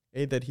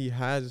 That he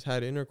has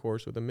had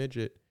intercourse with a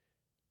midget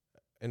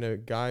and a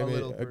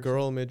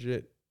girl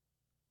midget.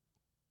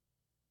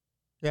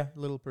 Yeah,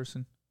 little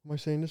person. Am I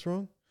saying this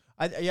wrong?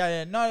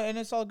 Yeah. No, and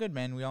it's all good,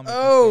 man. We all make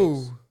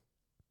mistakes.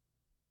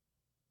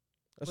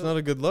 That's not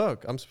a good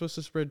look. I'm supposed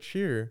to spread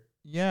cheer.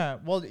 Yeah.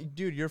 Well,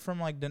 dude, you're from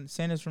like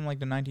Santa's from like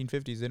the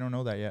 1950s. They don't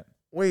know that yet.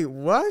 Wait,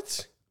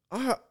 what?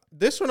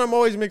 This one I'm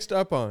always mixed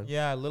up on.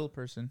 Yeah, little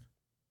person.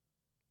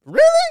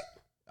 Really?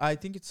 I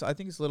think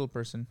it's little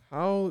person.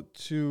 How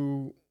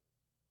to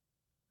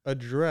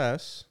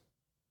address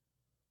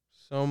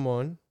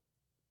someone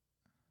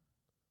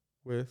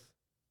with,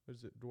 what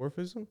is it,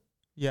 dwarfism?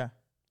 Yeah.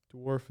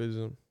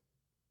 Dwarfism.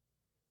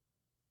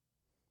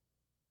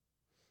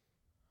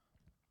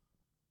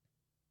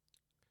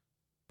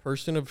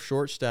 Person of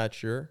short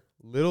stature,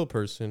 little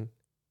person,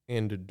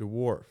 and a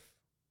dwarf.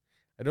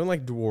 I don't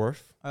like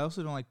dwarf. I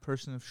also don't like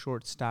person of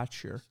short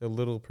stature. A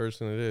little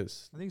person it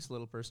is. I think it's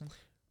little person.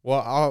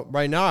 Well,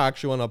 right now I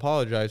actually want to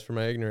apologize for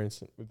my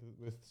ignorance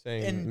with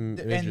saying and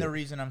the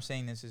reason I'm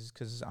saying this is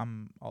because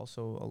I'm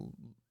also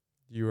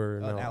you are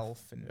an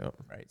elf. And, yep.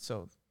 Right,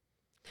 so.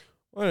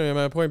 Well, anyway,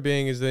 my point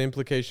being is the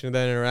implication of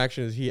that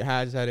interaction is he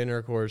has had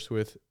intercourse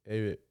with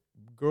a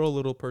girl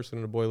little person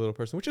and a boy little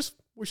person,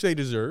 which they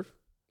deserve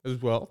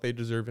as well. They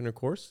deserve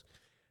intercourse.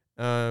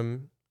 But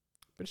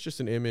it's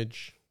just an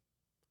image.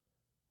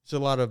 There's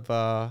a lot of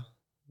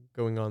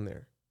going on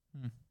there.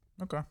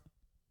 Okay.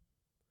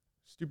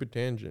 Stupid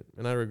tangent,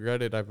 and I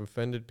regret it. I've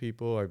offended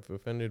people. I've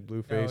offended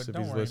Blueface if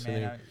he's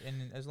listening. Man.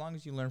 And as long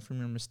as you learn from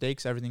your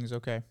mistakes, everything's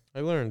okay.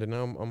 I learned, and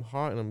now I'm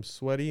hot and I'm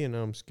sweaty and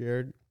now I'm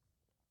scared.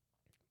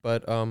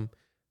 But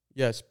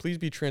yes, please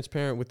be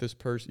transparent with this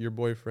person, your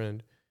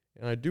boyfriend.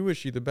 And I do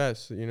wish you the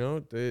best. You know,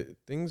 the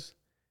things.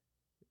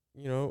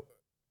 You know,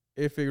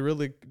 if he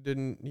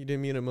didn't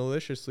mean it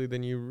maliciously,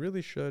 then you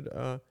really should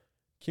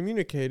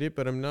communicate it.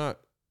 But I'm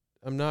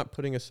not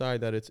putting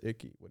aside that it's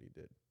icky what he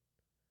did.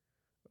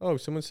 Oh,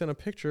 someone sent a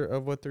picture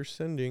of what they're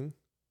sending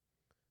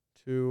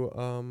to,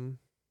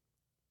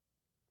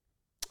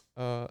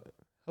 hello,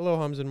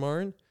 Hamza and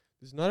Marin.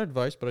 This is not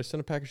advice, but I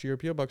sent a package to your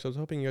PO box. I was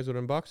hoping you guys would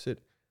unbox it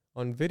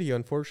on video.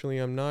 Unfortunately,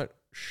 I'm not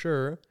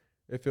sure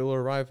if it will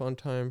arrive on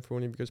time for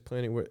when you guys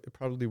planning. It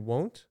probably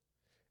won't.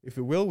 If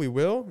it will, we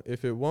will.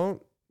 If it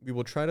won't, we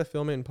will try to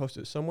film it and post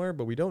it somewhere,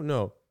 but we don't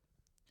know.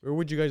 Where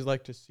would you guys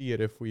like to see it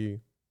if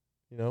we,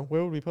 where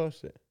would we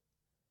post it?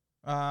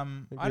 I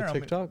don't know.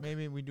 TikTok?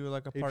 Maybe we do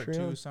like a Patreon? part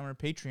 2 summer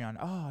Patreon.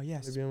 Oh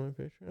yes, Maybe on my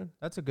Patreon.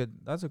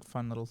 That's a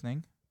fun little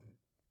thing.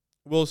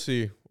 We'll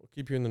see. We'll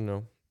keep you in the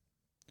know.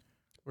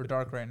 We're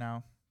dark right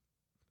now,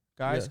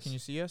 guys. Yes. Can you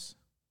see us?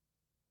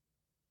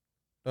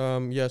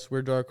 Yes,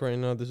 we're dark right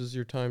now. This is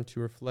your time to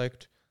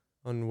reflect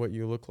on what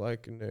you look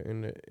like in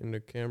the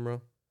camera.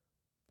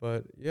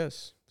 But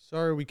yes,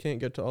 sorry we can't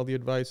get to all the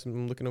advice.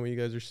 I'm looking at what you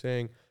guys are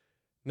saying.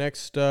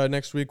 Next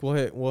week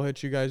we'll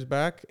hit you guys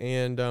back,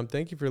 and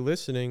thank you for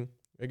listening.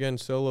 Again,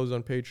 solos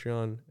on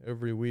Patreon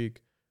every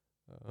week.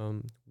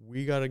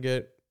 We got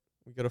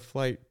a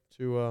flight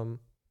to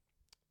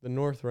the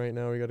north right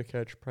now. We got to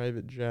catch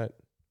private jet.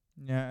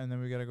 Yeah, and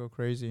then we gotta go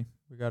crazy.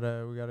 We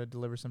gotta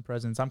deliver some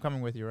presents. I'm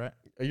coming with you, right?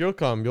 You'll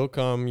come.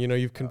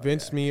 You've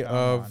convinced me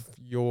of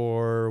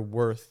your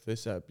worth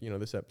this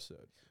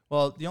episode.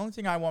 Well, the only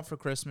thing I want for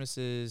Christmas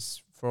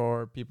is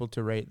for people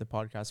to rate the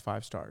podcast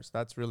 5 stars.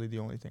 That's really the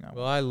only thing I want.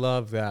 Well, I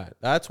love that.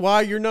 That's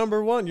why you're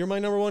number one. You're my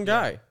number one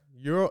guy.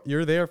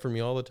 You're there for me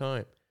all the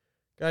time.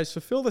 Guys,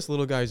 fulfill this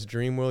little guy's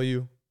dream, will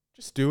you?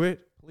 Just do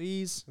it.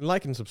 Please.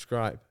 Like and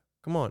subscribe.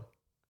 Come on.